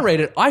 So when I read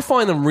it, I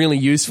find them really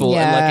useful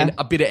and like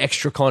a bit of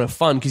extra kind of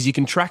fun because you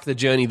can track the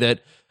journey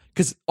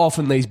because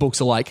often these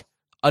books are like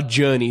a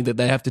journey that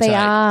they have to take.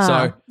 Are.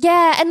 So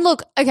yeah, and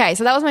look, okay,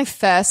 so that was my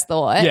first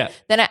thought. Yeah.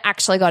 Then I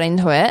actually got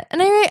into it,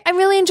 and I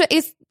really enjoy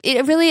it.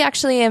 I really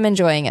actually am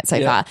enjoying it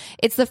so far.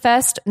 It's the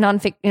first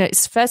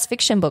it's first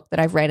fiction book that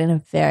I've read in a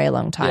very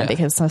long time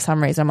because for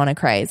some reason I'm on a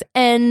craze.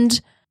 And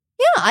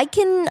I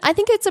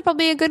think it's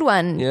probably a good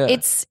one. Yeah.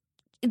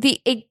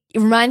 It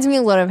reminds me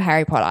a lot of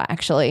Harry Potter,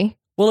 actually.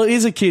 Well, it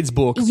is a kid's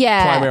book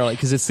primarily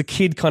because it's the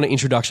kid kind of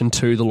introduction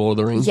to the Lord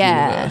of the Rings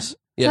universe.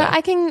 Yeah.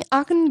 So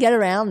I can get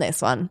around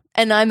this one,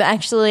 and I'm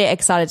actually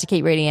excited to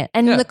keep reading it.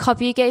 And the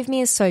copy you gave me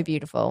is so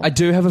beautiful. I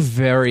do have a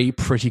very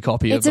pretty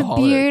copy of The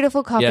Hobbit. It's a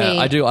beautiful copy. Yeah,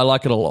 I do. I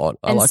like it a lot.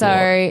 I'm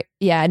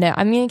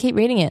going to keep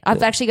reading it.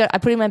 I've actually I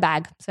put it in my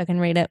bag so I can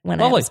read it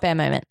when I have a spare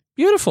moment.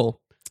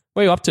 Beautiful.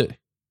 Where are you up to?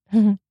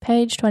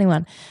 Page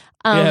 21.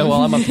 Well,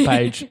 I'm up to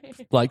page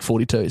like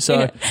 42.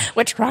 So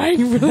we're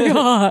trying really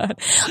hard.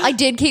 I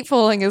did keep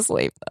falling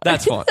asleep, though.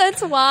 That's fine.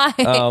 That's why.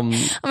 I'm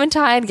a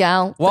tired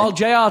gal. While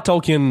J.R.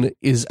 Tolkien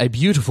is a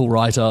beautiful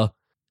writer,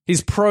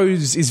 his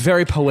prose is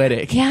very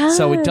poetic. Yeah.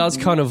 So it does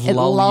kind of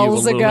lull you a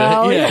little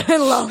bit. Yeah. It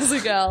lulls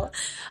a girl.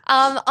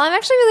 I'm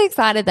actually really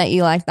excited that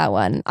you like that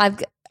one. I'm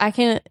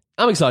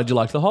excited you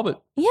like The Hobbit.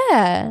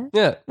 Yeah.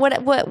 Yeah.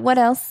 What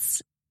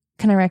else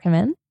can I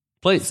recommend?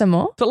 Please. Some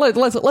more? So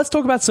let's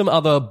talk about some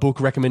other book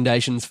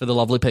recommendations for the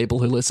lovely people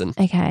who listen.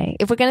 Okay.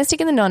 If we're going to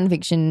stick in the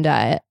non-fiction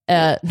diet,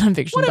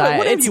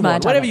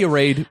 whatever you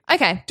read.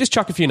 Okay. Just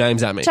chuck a few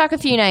names at me. Chuck a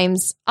few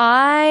names.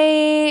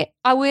 I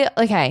will.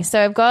 Okay.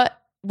 So I've got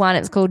one.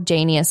 It's called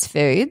Genius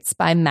Foods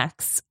by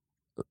Max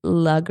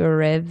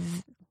Lugarev.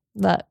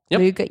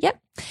 Yep.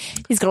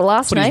 He's got a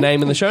last name. Put his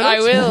name in the show notes. I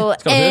will.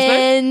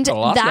 And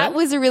that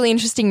was a really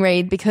interesting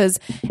read because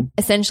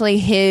essentially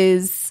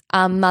his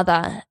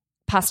mother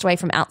passed away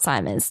from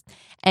Alzheimer's,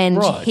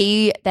 and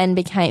he then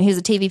he was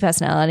a TV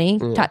personality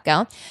type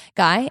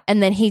guy,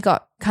 and then he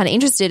got kind of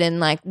interested in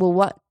like, well,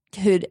 what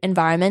could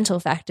environmental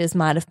factors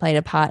might have played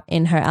a part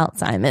in her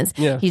Alzheimer's.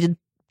 Yeah. He did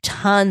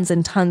tons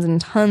and tons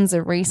and tons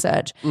of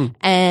research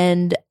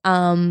and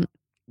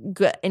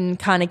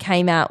kind of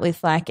came out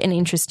with like an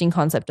interesting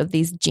concept of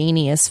these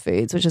genius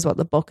foods, which is what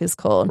the book is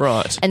called.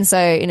 Right. And so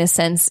in a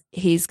sense,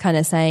 he's kind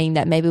of saying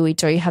that maybe we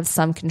do have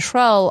some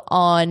control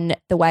on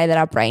the way that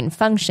our brain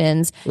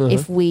functions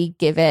if we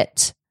give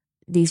it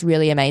these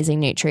really amazing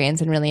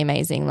nutrients and really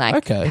amazing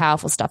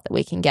powerful stuff that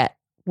we can get,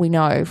 we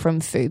know, from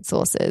food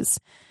sources.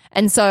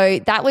 And so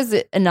that was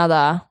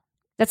another...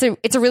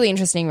 It's a really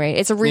interesting read.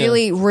 It's a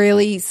really,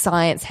 really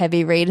science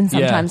heavy read. And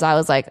sometimes I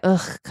was like,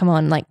 ugh, come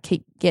on, like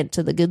get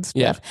to the good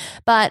stuff. Yeah.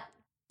 But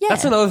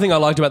that's another thing I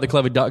liked about the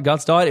Clever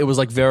Guts diet. It was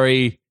like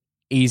very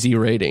easy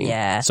reading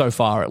so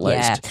far at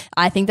least. Yeah.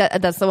 I think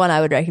that's the one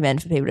I would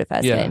recommend for people to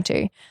first get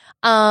into.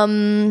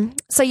 And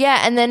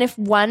then if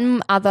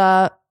one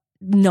other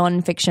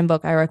non-fiction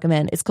book I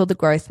recommend, it's called The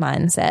Growth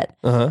Mindset.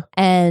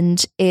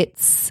 And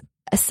it's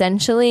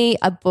essentially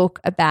a book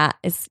about,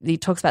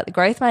 it talks about the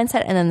growth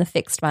mindset and then the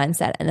fixed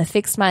mindset. And the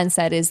fixed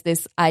mindset is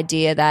this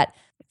idea that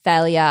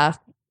failure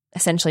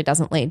essentially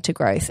doesn't lead to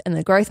growth. And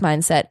the growth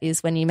mindset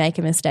is when you make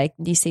a mistake,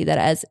 you see that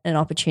as an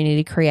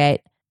opportunity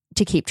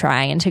to keep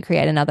trying and to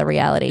create another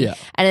reality. Yeah.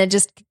 And it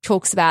just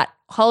talks about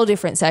whole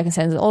different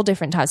circumstances, all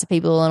different types of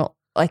people, and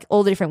like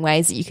all the different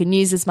ways that you can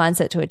use this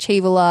mindset to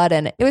achieve a lot.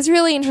 And it was a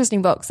really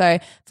interesting book. So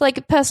for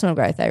like personal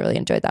growth, I really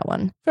enjoyed that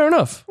one. Fair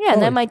enough. Yeah,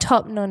 and they're my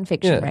top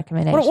non-fiction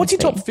recommendations.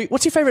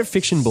 What's your favourite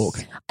fiction book?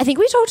 I think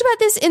we talked about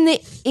this in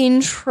the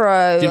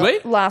intro. Did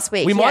we? Last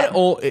week. We might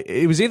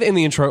it was either in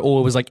the intro or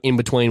it was like in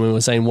between when we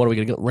were saying what are we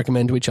going to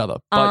recommend to each other.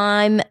 But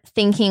I'm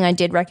thinking I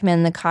did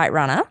recommend The Kite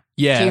Runner.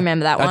 Yeah. Do you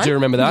remember that one? I do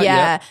remember that.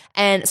 Yeah.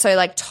 And so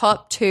like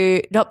top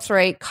 3,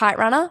 Kite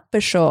Runner for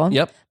sure.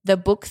 Yep. The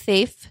Book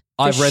Thief.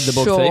 I've read The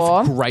Book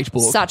Thief. Great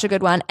book. Such a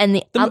good one. And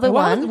the other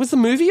one. Was the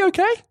movie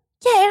okay?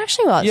 Yeah, it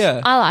actually was.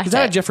 Yeah. I liked it. Because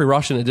that had Jeffrey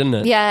Rush in it, didn't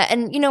it? Yeah.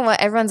 And you know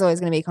what? Everyone's always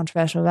going to be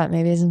controversial about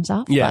movies and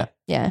stuff. Yeah.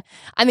 Yeah.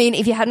 I mean,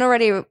 if you hadn't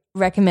already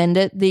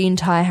recommended the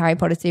entire Harry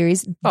Potter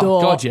series,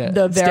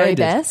 the very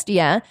best.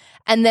 Yeah.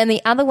 And then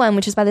the other one,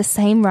 which is by the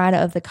same writer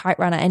of The Kite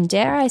Runner, and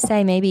dare I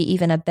say maybe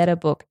even a better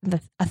book,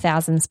 A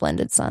Thousand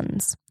Splendid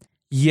Suns.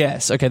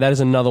 Yes. Okay, that is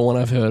another one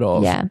I've heard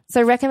of. Yeah.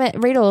 So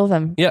read all of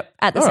them. Yep.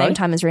 At the same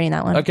time as reading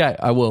that one. Okay,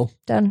 I will.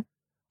 Done.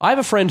 I have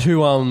a friend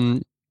who,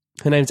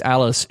 her name's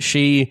Alice.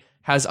 She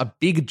has a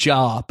big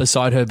jar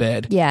beside her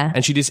bed. Yeah.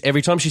 And she just,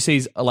 every time she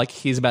sees,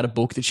 hears about a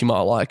book that she might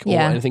like or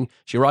anything,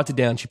 she writes it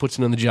down, she puts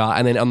it in the jar,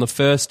 and then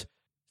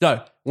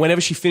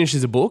whenever she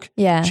finishes a book,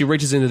 she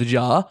reaches into the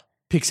jar,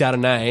 picks out a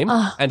name,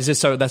 and it says,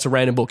 so that's a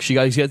random book. She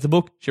goes, gets the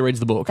book, she reads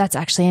the book. That's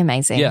actually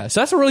amazing. Yeah, so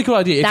that's a really cool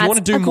idea. If you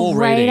want to do more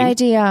reading. Great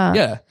idea.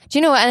 Yeah. Do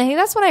you know what? And I think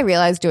that's what I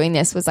realized doing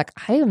this was like,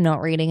 I am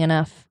not reading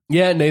enough.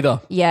 Yeah, neither.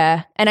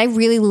 Yeah, and I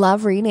really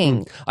love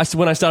reading.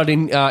 When I started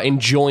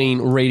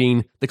enjoying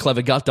reading The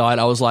Clever Gut Diet,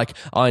 I was like,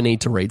 I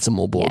need to read some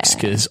more books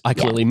because I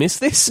clearly missed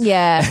this.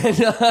 Yeah.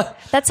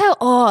 That's how,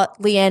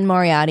 Leanne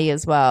Moriarty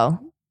as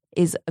well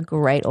is a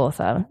great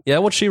author. Yeah,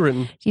 what's she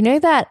written? Do you know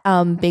that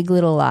Big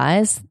Little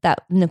Lies,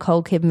 that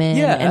Nicole Kidman?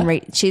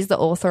 And she's the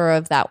author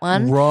of that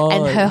one. Right.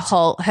 And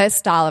her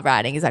style of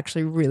writing is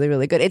actually really,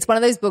 really good. It's one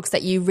of those books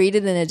that you read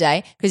it in a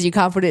day because you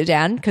can't put it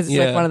down because it's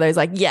like one of those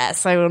like,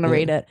 yes, I want to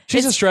read it.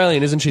 She's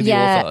Australian, isn't she, the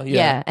author?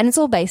 Yeah. And it's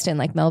all based in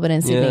like Melbourne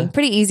and Sydney.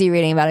 Pretty easy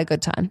reading, about a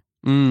good time.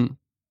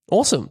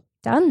 Awesome.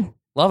 Done.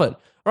 Love it.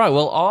 All right,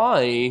 well,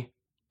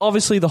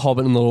 obviously The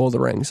Hobbit and The Lord of the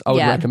Rings, I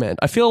would recommend.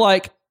 I feel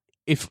like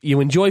if you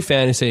enjoy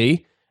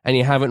fantasy and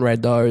you haven't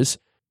read those,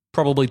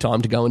 probably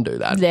time to go and do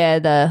that. They're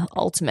the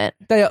ultimate.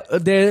 They're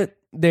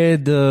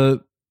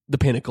the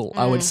pinnacle,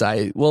 I would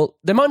say. Well,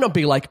 they might not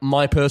be like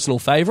my personal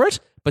favorite,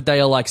 but they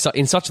are like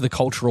in such the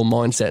cultural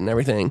mindset and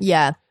everything.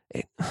 Yeah.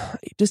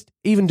 Just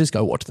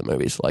go watch the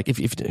movies. Like if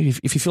you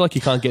feel like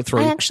you can't get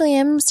through. I actually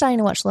am starting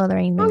to watch Lord of the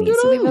Rings movies.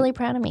 You'll be really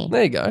proud of me.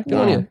 There you go. Good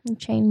on you. It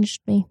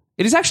changed me.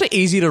 It is actually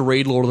easy to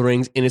read Lord of the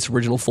Rings in its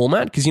original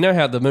format because you know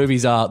how the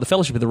movies are The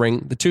Fellowship of the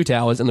Ring, The Two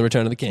Towers, and The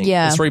Return of the King.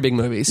 Yeah. There's 3 big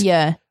movies.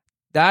 Yeah.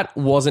 That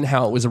wasn't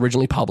how it was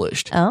originally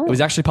published. Oh. It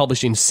was actually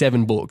published in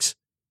 7 books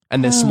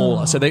and they're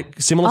smaller. So they're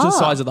similar to the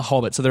size of The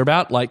Hobbit. So they're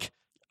about like,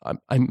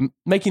 I'm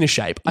making a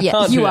shape.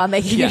 You are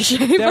making a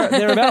shape.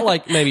 They're about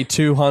like maybe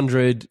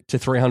 200 to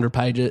 300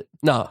 pages.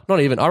 No, not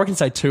even. I reckon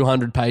say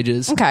 200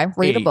 pages. Okay,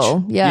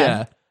 readable. Each.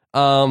 Yeah.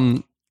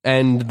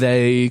 And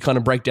they kind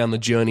of break down the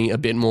journey a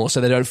bit more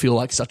so they don't feel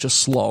like such a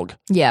slog.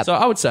 Yeah. So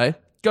I would say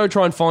go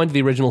try and find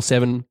the original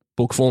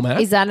 7-book format.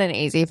 Is that an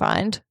easy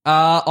find?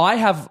 I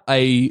have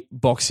a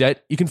box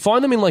set. You can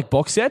find them in like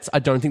box sets. I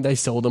don't think they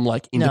sell them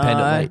like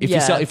independently.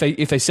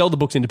 If they sell the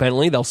books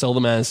independently, they'll sell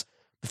them as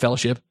The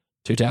Fellowship,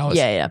 Two Towers.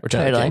 Yeah,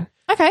 totally.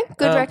 Okay,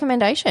 good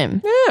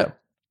recommendation.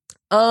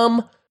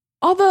 Yeah.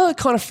 Other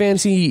kind of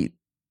fantasy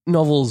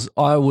novels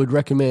I would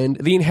recommend.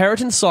 The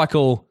Inheritance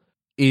Cycle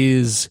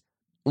is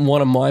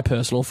one of my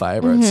personal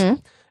favorites.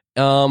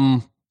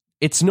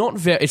 It's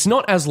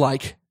not as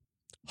like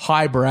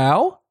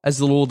highbrow as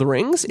The Lord of the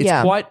Rings. It's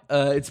quite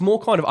it's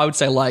more kind of, I would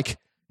say, like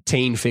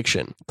teen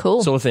fiction.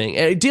 Cool. Sort of thing.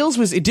 And it deals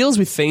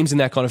with themes and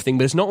that kind of thing,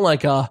 but it's not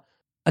like a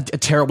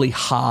terribly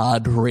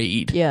hard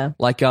read. Yeah.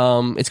 Like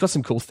it's got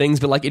some cool things,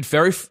 but like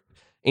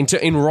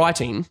in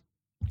writing,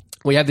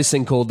 we have this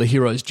thing called the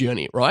hero's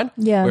journey, right?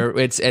 Yeah. Where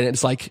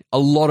it's like a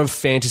lot of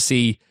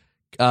fantasy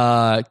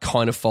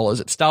kind of follows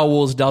it. Star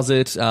Wars does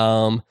it.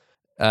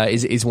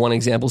 Is one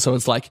example. So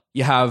it's like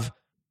you have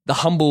the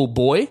humble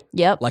boy,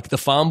 like the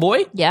farm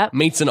boy,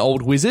 meets an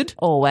old wizard,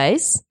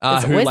 always,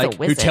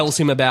 who tells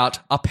him about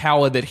a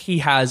power that he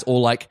has or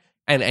like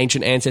an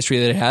ancient ancestry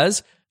that it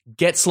has,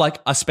 gets like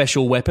a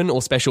special weapon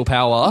or special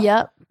power,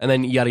 and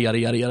then yada yada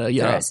yada yada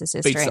yada,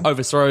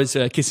 overthrows,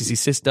 kisses his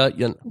sister.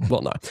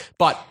 Well, no,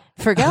 but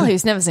for a girl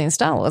who's never seen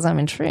Star Wars, I'm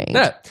intrigued.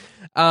 Yeah.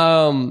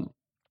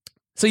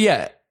 So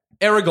yeah,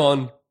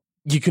 Eragon.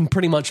 You can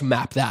pretty much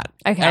map that.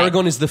 Okay.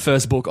 Eragon is the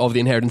first book of the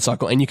Inheritance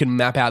Cycle, and you can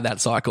map out that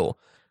cycle.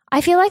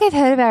 I feel like I've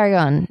heard of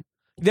Eragon.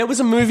 There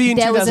was a movie in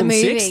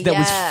 2006 that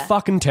was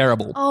fucking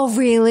terrible. Oh,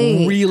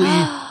 really?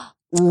 Really,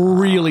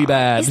 really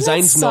bad. Isn't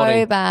Zane's that so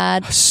nodding.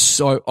 bad?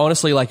 So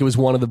honestly, like it was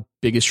one of the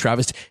biggest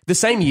travesties. The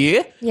same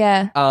year,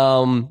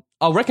 I'll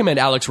recommend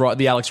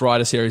the Alex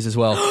Rider series as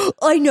well.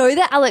 I know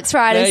the Alex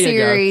Rider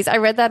series. I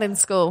read that in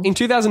school. In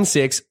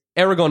 2006,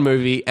 Eragon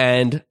movie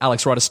and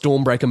Alex Rider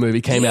Stormbreaker movie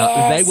came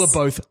out. They were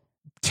both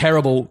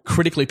terrible,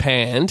 critically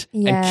panned,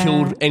 and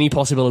killed any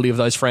possibility of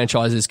those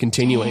franchises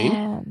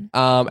continuing.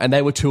 And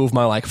they were 2 of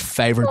my like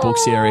favorite book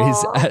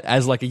series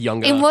as like a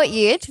younger. In what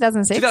year?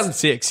 2006?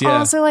 2006,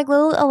 yeah. Oh, so like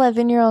little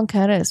 11-year-old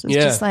Curtis was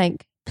just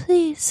like,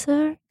 please,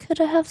 sir,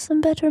 could I have some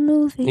better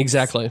movies?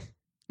 Exactly.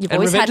 You've and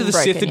always Revenge of the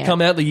broken Sith had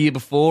come out the year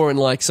before, and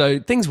like, so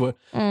things were,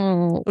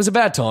 it was a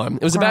bad time.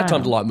 It was a bad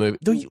time to like movie.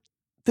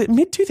 The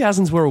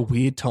mid-2000s were a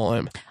weird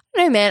time. I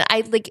don't know, man.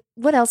 I like,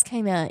 what else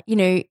came out? You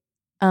know,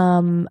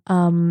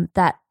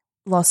 that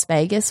Las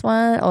Vegas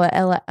one or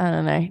LA, I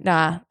don't know.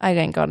 Nah, I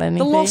don't got anything.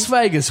 The Las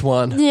Vegas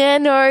one. Yeah,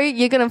 no,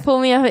 you're going to pull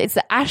me up. It's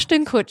the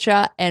Ashton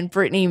Kutcher and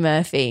Brittany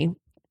Murphy,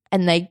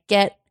 and they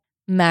get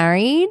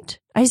married.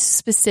 I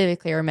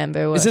specifically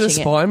remember watching it. Is it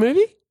a spy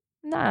movie?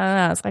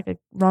 No, it's like a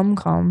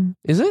rom-com.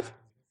 Is it?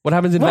 What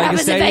happens in Vegas? What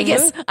happens in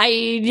Vegas? I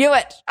knew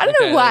it. I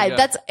don't know why.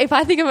 That's, if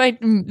I think of my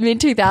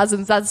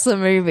mid-2000s, that's the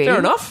movie. Fair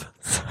enough.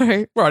 So,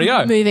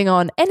 rightio. Moving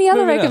on. Any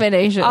other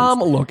recommendations?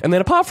 Look, and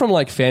then apart from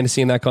like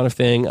fantasy and that kind of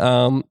thing,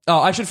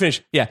 I should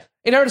finish. Yeah.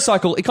 Inheritance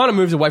Cycle, it kind of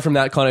moves away from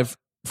that kind of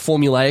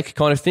formulaic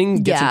kind of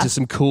thing, gets into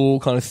some cool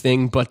kind of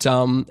thing, but,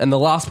 and the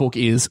last book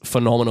is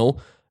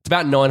phenomenal. It's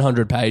about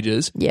 900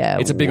 pages. Yeah.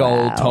 It's a big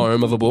old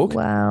tome of a book.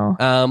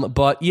 Wow.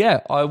 But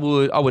yeah, I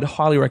would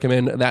highly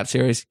recommend that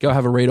series. Go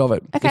have a read of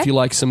it. Okay. If you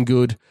like some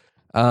good,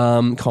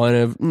 kind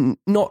of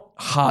not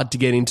hard to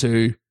get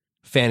into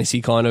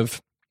fantasy kind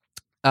of,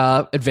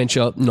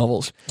 adventure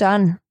novels.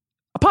 Done.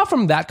 apart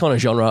from that kind of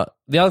genre,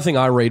 the other thing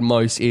I read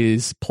most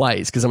is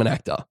plays because I'm an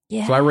actor.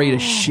 Yeah. So I read a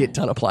shit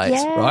ton of plays,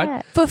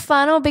 right? For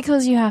fun or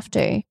because you have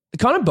to?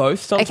 Kind of both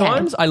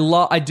sometimes.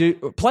 Okay. I do.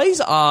 Plays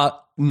are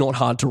not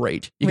hard to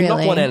read. You can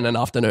knock one out in an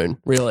afternoon,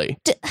 really.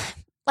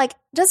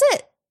 Does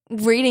it,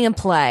 reading a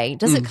play,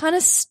 does it kind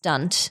of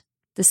stunt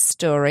the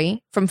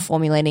story from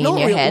formulating in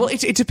your head? Well,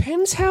 it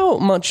depends how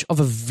much of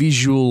a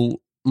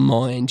visual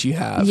mind you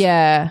have.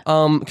 Yeah.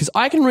 Because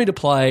I can read a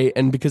play,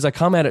 and because I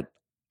come at it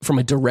from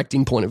a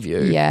directing point of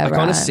view, I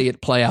kind of see it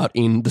play out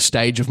in the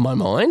stage of my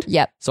mind.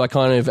 Yep. So I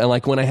kind of, and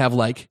like when I have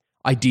like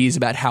ideas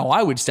about how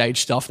I would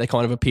stage stuff, they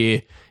kind of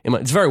appear in my,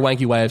 it's a very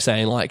wanky way of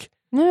saying like,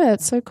 no,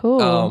 that's so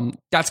cool.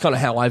 That's kind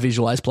of how I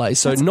visualize plays.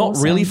 So that's not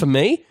really for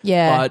me,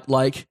 but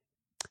like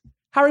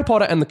Harry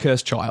Potter and the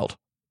Cursed Child,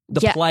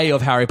 the play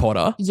of Harry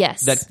Potter,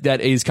 that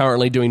is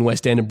currently doing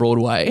West End and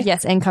Broadway,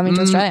 and coming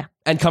to Australia,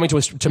 and coming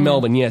to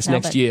Melbourne,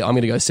 next year. I'm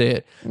going to go see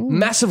it.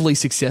 Massively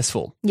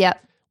successful.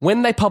 Yep.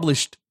 When they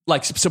published,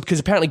 like, so because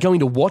apparently going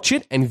to watch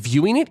it and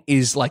viewing it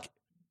is like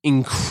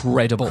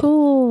incredible.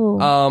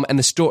 Cool. And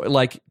the story,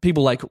 like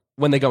people like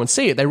when they go and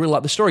see it, they really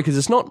like the story because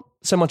it's not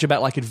so much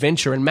about like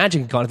adventure and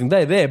magic kind of thing.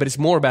 They're there, but it's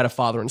more about a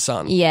father and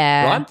son.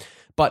 Yeah. Right.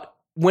 But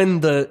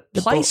when the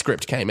play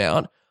script came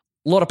out,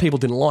 a lot of people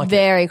didn't like it.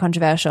 Very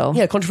controversial.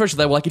 Yeah, controversial.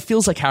 They were like, it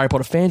feels like Harry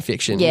Potter fan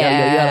fiction.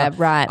 Yeah,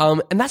 right.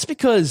 And that's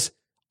because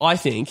I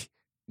think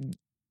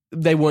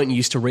they weren't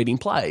used to reading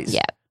plays.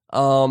 Yeah.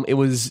 It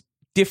was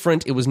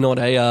different. It was not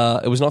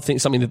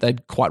something that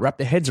they'd quite wrap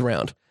their heads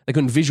around. They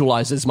couldn't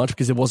visualize it as much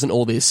because there wasn't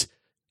all this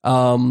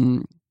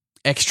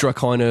extra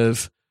kind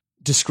of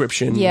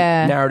description,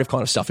 narrative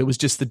kind of stuff. It was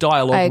just the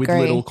dialogue with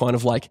little kind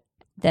of like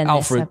then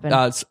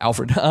Albus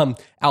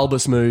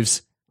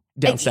moves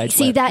downstage.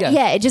 See that?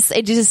 Yeah, it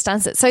just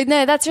stunts it. So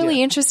no, that's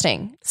really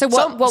interesting. So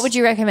what would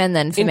you recommend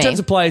then for me? In terms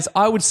of plays,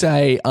 I would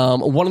say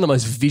one of the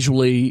most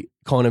visually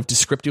kind of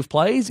descriptive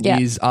plays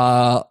is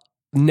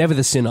Never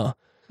the Sinner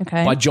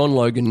by John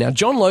Logan. Now,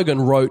 John Logan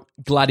wrote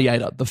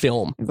Gladiator, the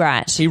film.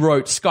 Right. He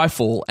wrote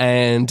Skyfall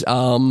and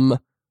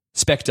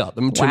Spectre,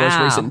 the two most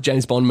recent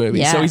James Bond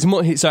movies.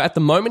 Yeah. So at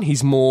the moment,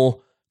 he's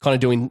more kind of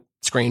doing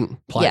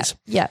screenplays.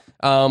 Yeah.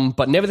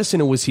 But Never the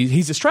Sinner was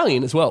he's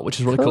Australian as well, which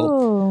is really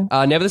cool.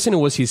 Never the Sinner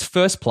was his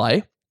first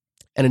play,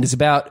 and it is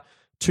about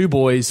two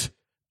boys,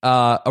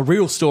 a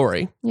real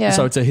story. Yeah.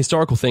 So it's a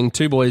historical thing.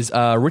 Two boys,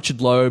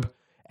 Richard Loeb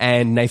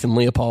and Nathan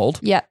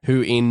Leopold,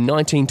 who in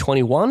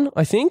 1921,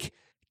 I think,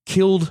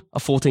 killed a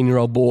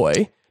 14-year-old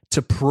boy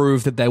to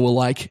prove that they were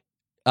like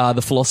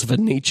the philosopher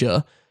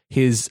Nietzsche,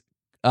 his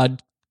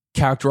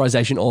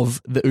characterization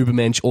of the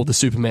Ubermensch or the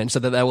Superman, so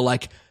that they were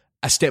like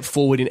a step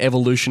forward in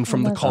evolution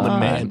from the common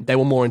man. They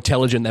were more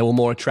intelligent. They were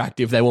more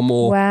attractive. They were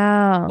more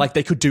like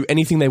they could do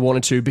anything they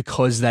wanted to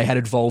because they had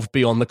evolved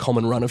beyond the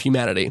common run of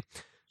humanity.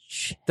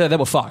 They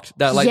were fucked.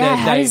 How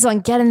does one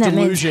get in that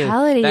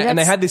mentality? And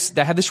they had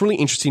this really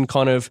interesting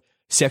kind of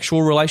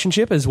sexual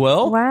relationship as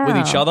well with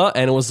each other.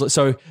 And it was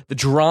so the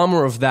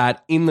drama of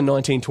that in the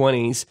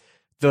 1920s,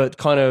 the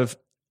kind of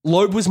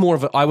Loeb was more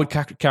of I would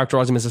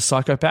characterize him as a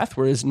psychopath,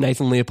 whereas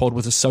Nathan Leopold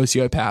was a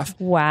sociopath.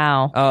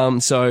 Wow.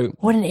 So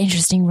what an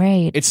interesting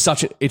read. Is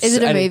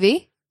it a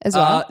movie as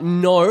well?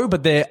 No,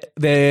 but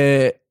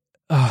there's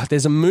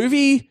a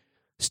movie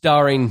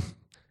starring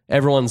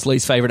everyone's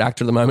least favorite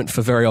actor at the moment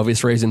for very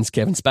obvious reasons,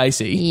 Kevin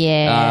Spacey.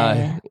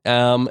 Yeah.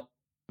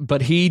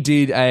 But he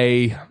did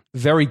a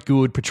very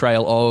good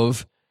portrayal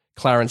of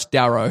Clarence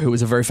Darrow, who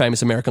was a very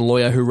famous American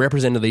lawyer who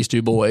represented these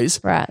two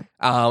boys. Right.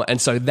 And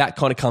so that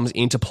kind of comes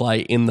into play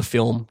in the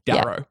film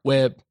Darrow,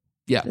 where,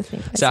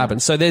 so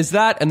happens. So there's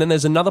that, and then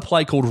there's another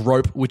play called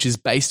Rope, which is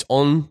based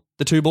on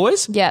the two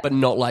boys, but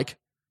not like,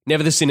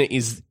 Never the Sinner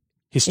is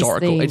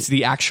historical. It's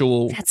the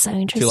actual. That's so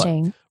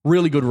interesting.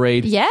 Really good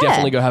read. Yeah.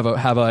 Definitely go have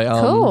a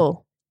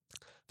cool.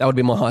 That would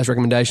be my highest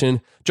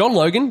recommendation. John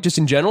Logan, just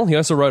in general, he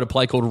also wrote a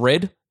play called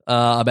Red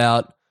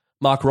about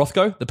Mark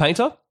Rothko, the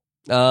painter.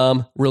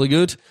 Really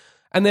good.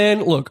 And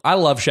then, look, I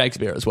love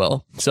Shakespeare as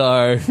well.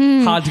 So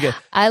hard to get.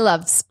 I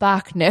love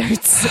Spark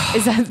Notes.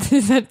 Is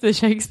that the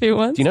Shakespeare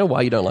one? Do you know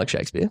why you don't like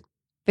Shakespeare?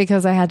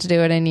 Because I had to do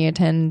it in year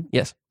 10.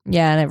 Yes.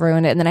 Yeah, and it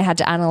ruined it. And then I had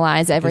to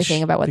analyze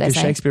everything about what they say.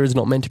 Because Shakespeare is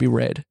not meant to be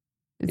read.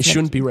 It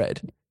shouldn't be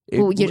read.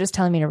 Well, you're just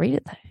telling me to read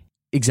it, though.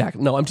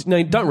 Exactly. No,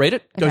 don't read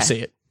it. Go see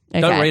it.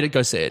 Okay. Don't read it.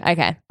 Go see it.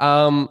 Okay.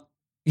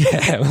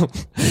 Yeah.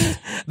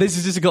 This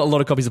has just got a lot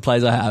of copies of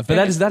plays I have. But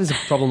that is a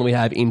problem that we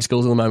have in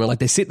schools at the moment. Like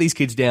they sit these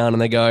kids down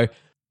and they go,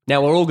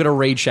 now we're all going to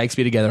read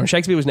Shakespeare together. And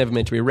Shakespeare was never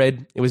meant to be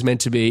read. It was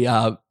meant to be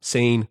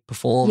seen,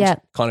 performed,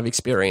 kind of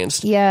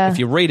experienced. Yeah. If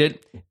you read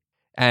it,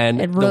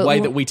 and the way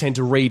that we tend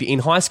to read in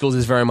high schools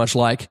is very much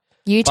like,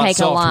 you take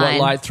a line.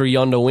 What light through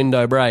yonder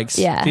window breaks.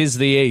 Yeah. 'Tis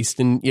the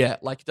east. And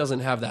like it doesn't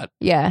have that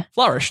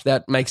flourish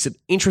that makes it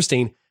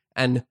interesting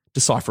and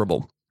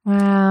decipherable.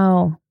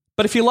 Wow.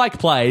 But if you like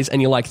plays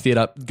and you like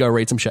theatre, go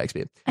read some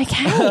Shakespeare.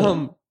 Okay.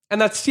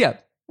 And that's,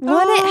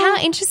 how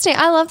interesting.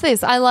 I love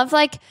this. I love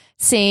like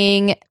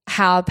seeing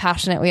how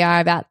passionate we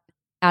are about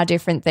our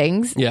different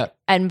things. Yeah.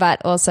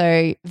 But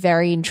also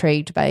very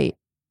intrigued by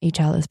each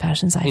other's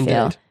passions, I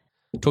feel.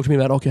 Talk to me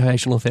about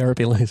occupational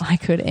therapy, Liz. I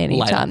could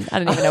anytime. I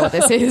don't even know what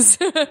this is.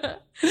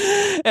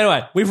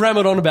 Anyway, we've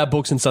rambled on about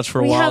books and such for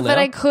a while now. But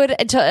I could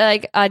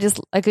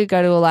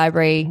go to a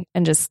library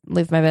and just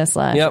live my best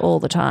life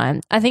all the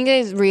time. I think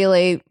it's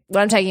really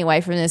what I'm taking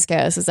away from this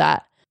curse is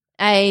that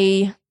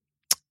I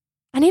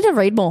need to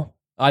read more.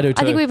 I do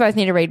too. I think we both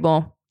need to read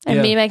more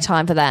and we make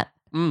time for that.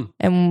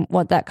 And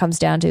what that comes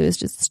down to is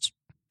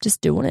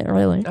just doing it,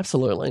 really.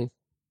 Absolutely.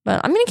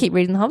 But I'm going to keep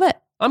reading The Hobbit.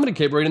 I'm going to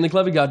keep reading The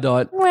Clever Guard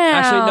Diet. Wow.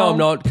 Actually, no, I'm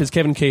not, because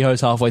Kevin Kehoe's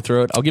halfway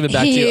through it. I'll give it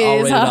back to you.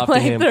 I'll read it after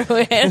him.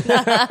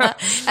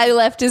 I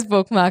left his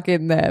bookmark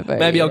in there. But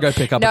maybe I'll go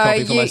pick up a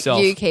copy for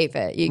myself. You keep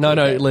it. No,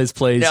 Liz,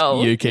 please.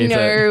 No, you keep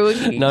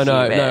it.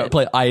 No,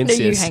 please. I insist.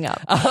 No, you hang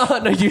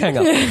up. No, you hang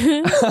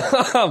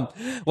up.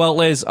 Well,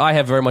 Liz, I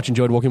have very much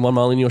enjoyed walking 1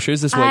 mile in your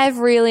shoes this week. I've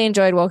really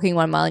enjoyed walking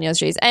 1 mile in your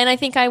shoes. And I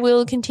think I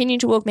will continue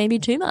to walk maybe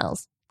 2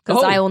 miles.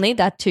 Because I will need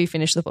that to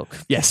finish the book.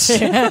 Yes.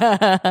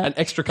 An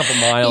extra couple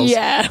miles.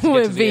 Yeah,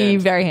 would be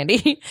very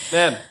handy.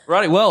 Man,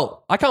 righty.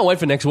 Well, I can't wait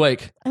for next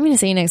week. I'm going to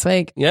see you next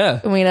week. Yeah.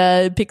 I'm going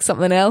to pick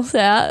something else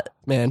out.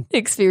 Man.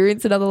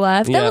 Experience another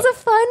life. Yeah. That was a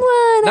fun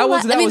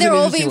one. They're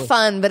all being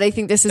fun, but I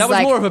think this is that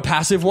was more of a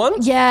passive one.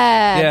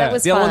 Yeah. That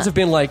was the fun. other ones have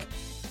been like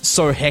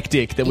so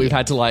hectic that we've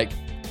had to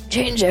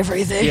change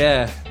everything.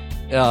 Yeah.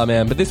 Oh,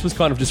 man. But this was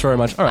kind of just very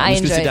much, all right, I'm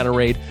just going to sit down and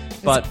read.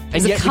 And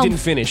yet we didn't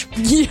finish.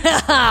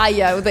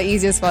 Yeah, the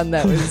easiest one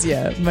that was,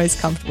 most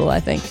comfortable, I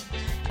think.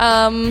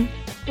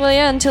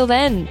 Until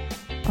then,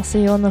 I'll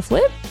see you on the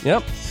flip.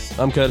 Yep.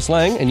 I'm Curtis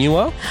Lang, and you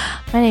are?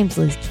 My name's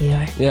Liz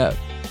Keogh. Yeah.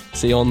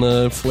 See you on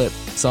the flip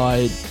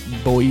side,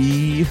 boy.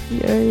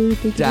 Yo,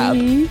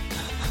 dab.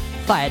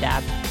 Fire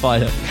dab. Fire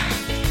dab.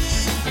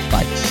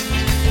 Bye.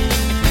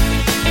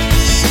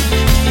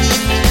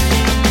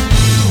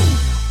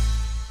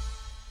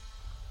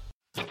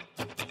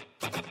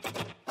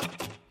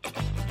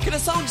 Can a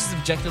song just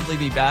objectively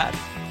be bad?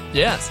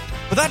 Yes.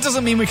 But that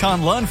doesn't mean we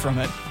can't learn from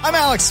it. I'm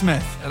Alex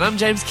Smith. And I'm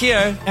James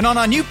Keogh. And on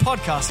our new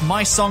podcast,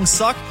 My Songs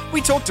Suck,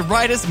 we talk to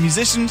writers and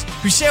musicians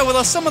who share with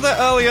us some of their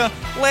earlier,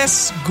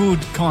 less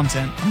good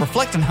content and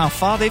reflect on how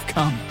far they've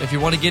come. If you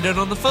want to get in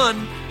on the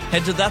fun,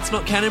 head to That's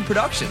Not Canon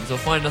Productions or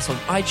find us on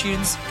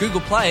iTunes,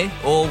 Google Play,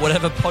 or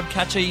whatever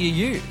podcatcher you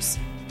use.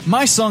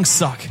 My Songs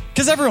Suck,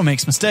 because everyone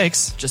makes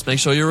mistakes. Just make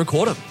sure you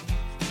record them.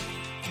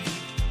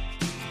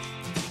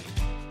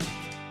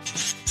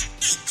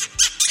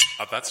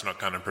 That's Not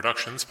Canon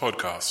Productions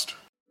podcast.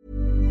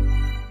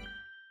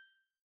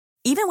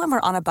 Even when we're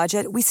on a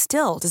budget, we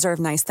still deserve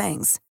nice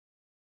things.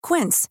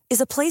 Quince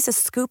is a place to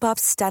scoop up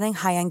stunning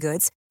high-end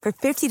goods for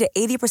 50 to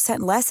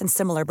 80% less than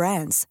similar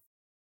brands.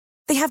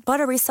 They have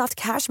buttery soft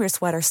cashmere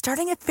sweaters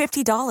starting at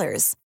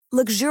 $50,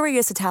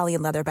 luxurious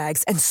Italian leather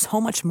bags, and so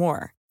much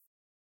more.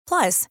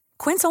 Plus,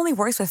 Quince only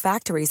works with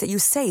factories that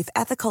use safe,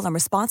 ethical, and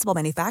responsible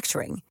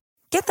manufacturing.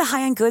 Get the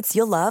high-end goods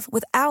you'll love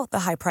without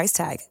the high price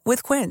tag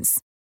with Quince.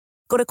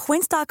 Go to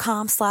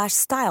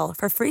quince.com/style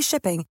for free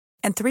shipping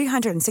and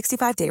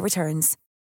 365-day returns.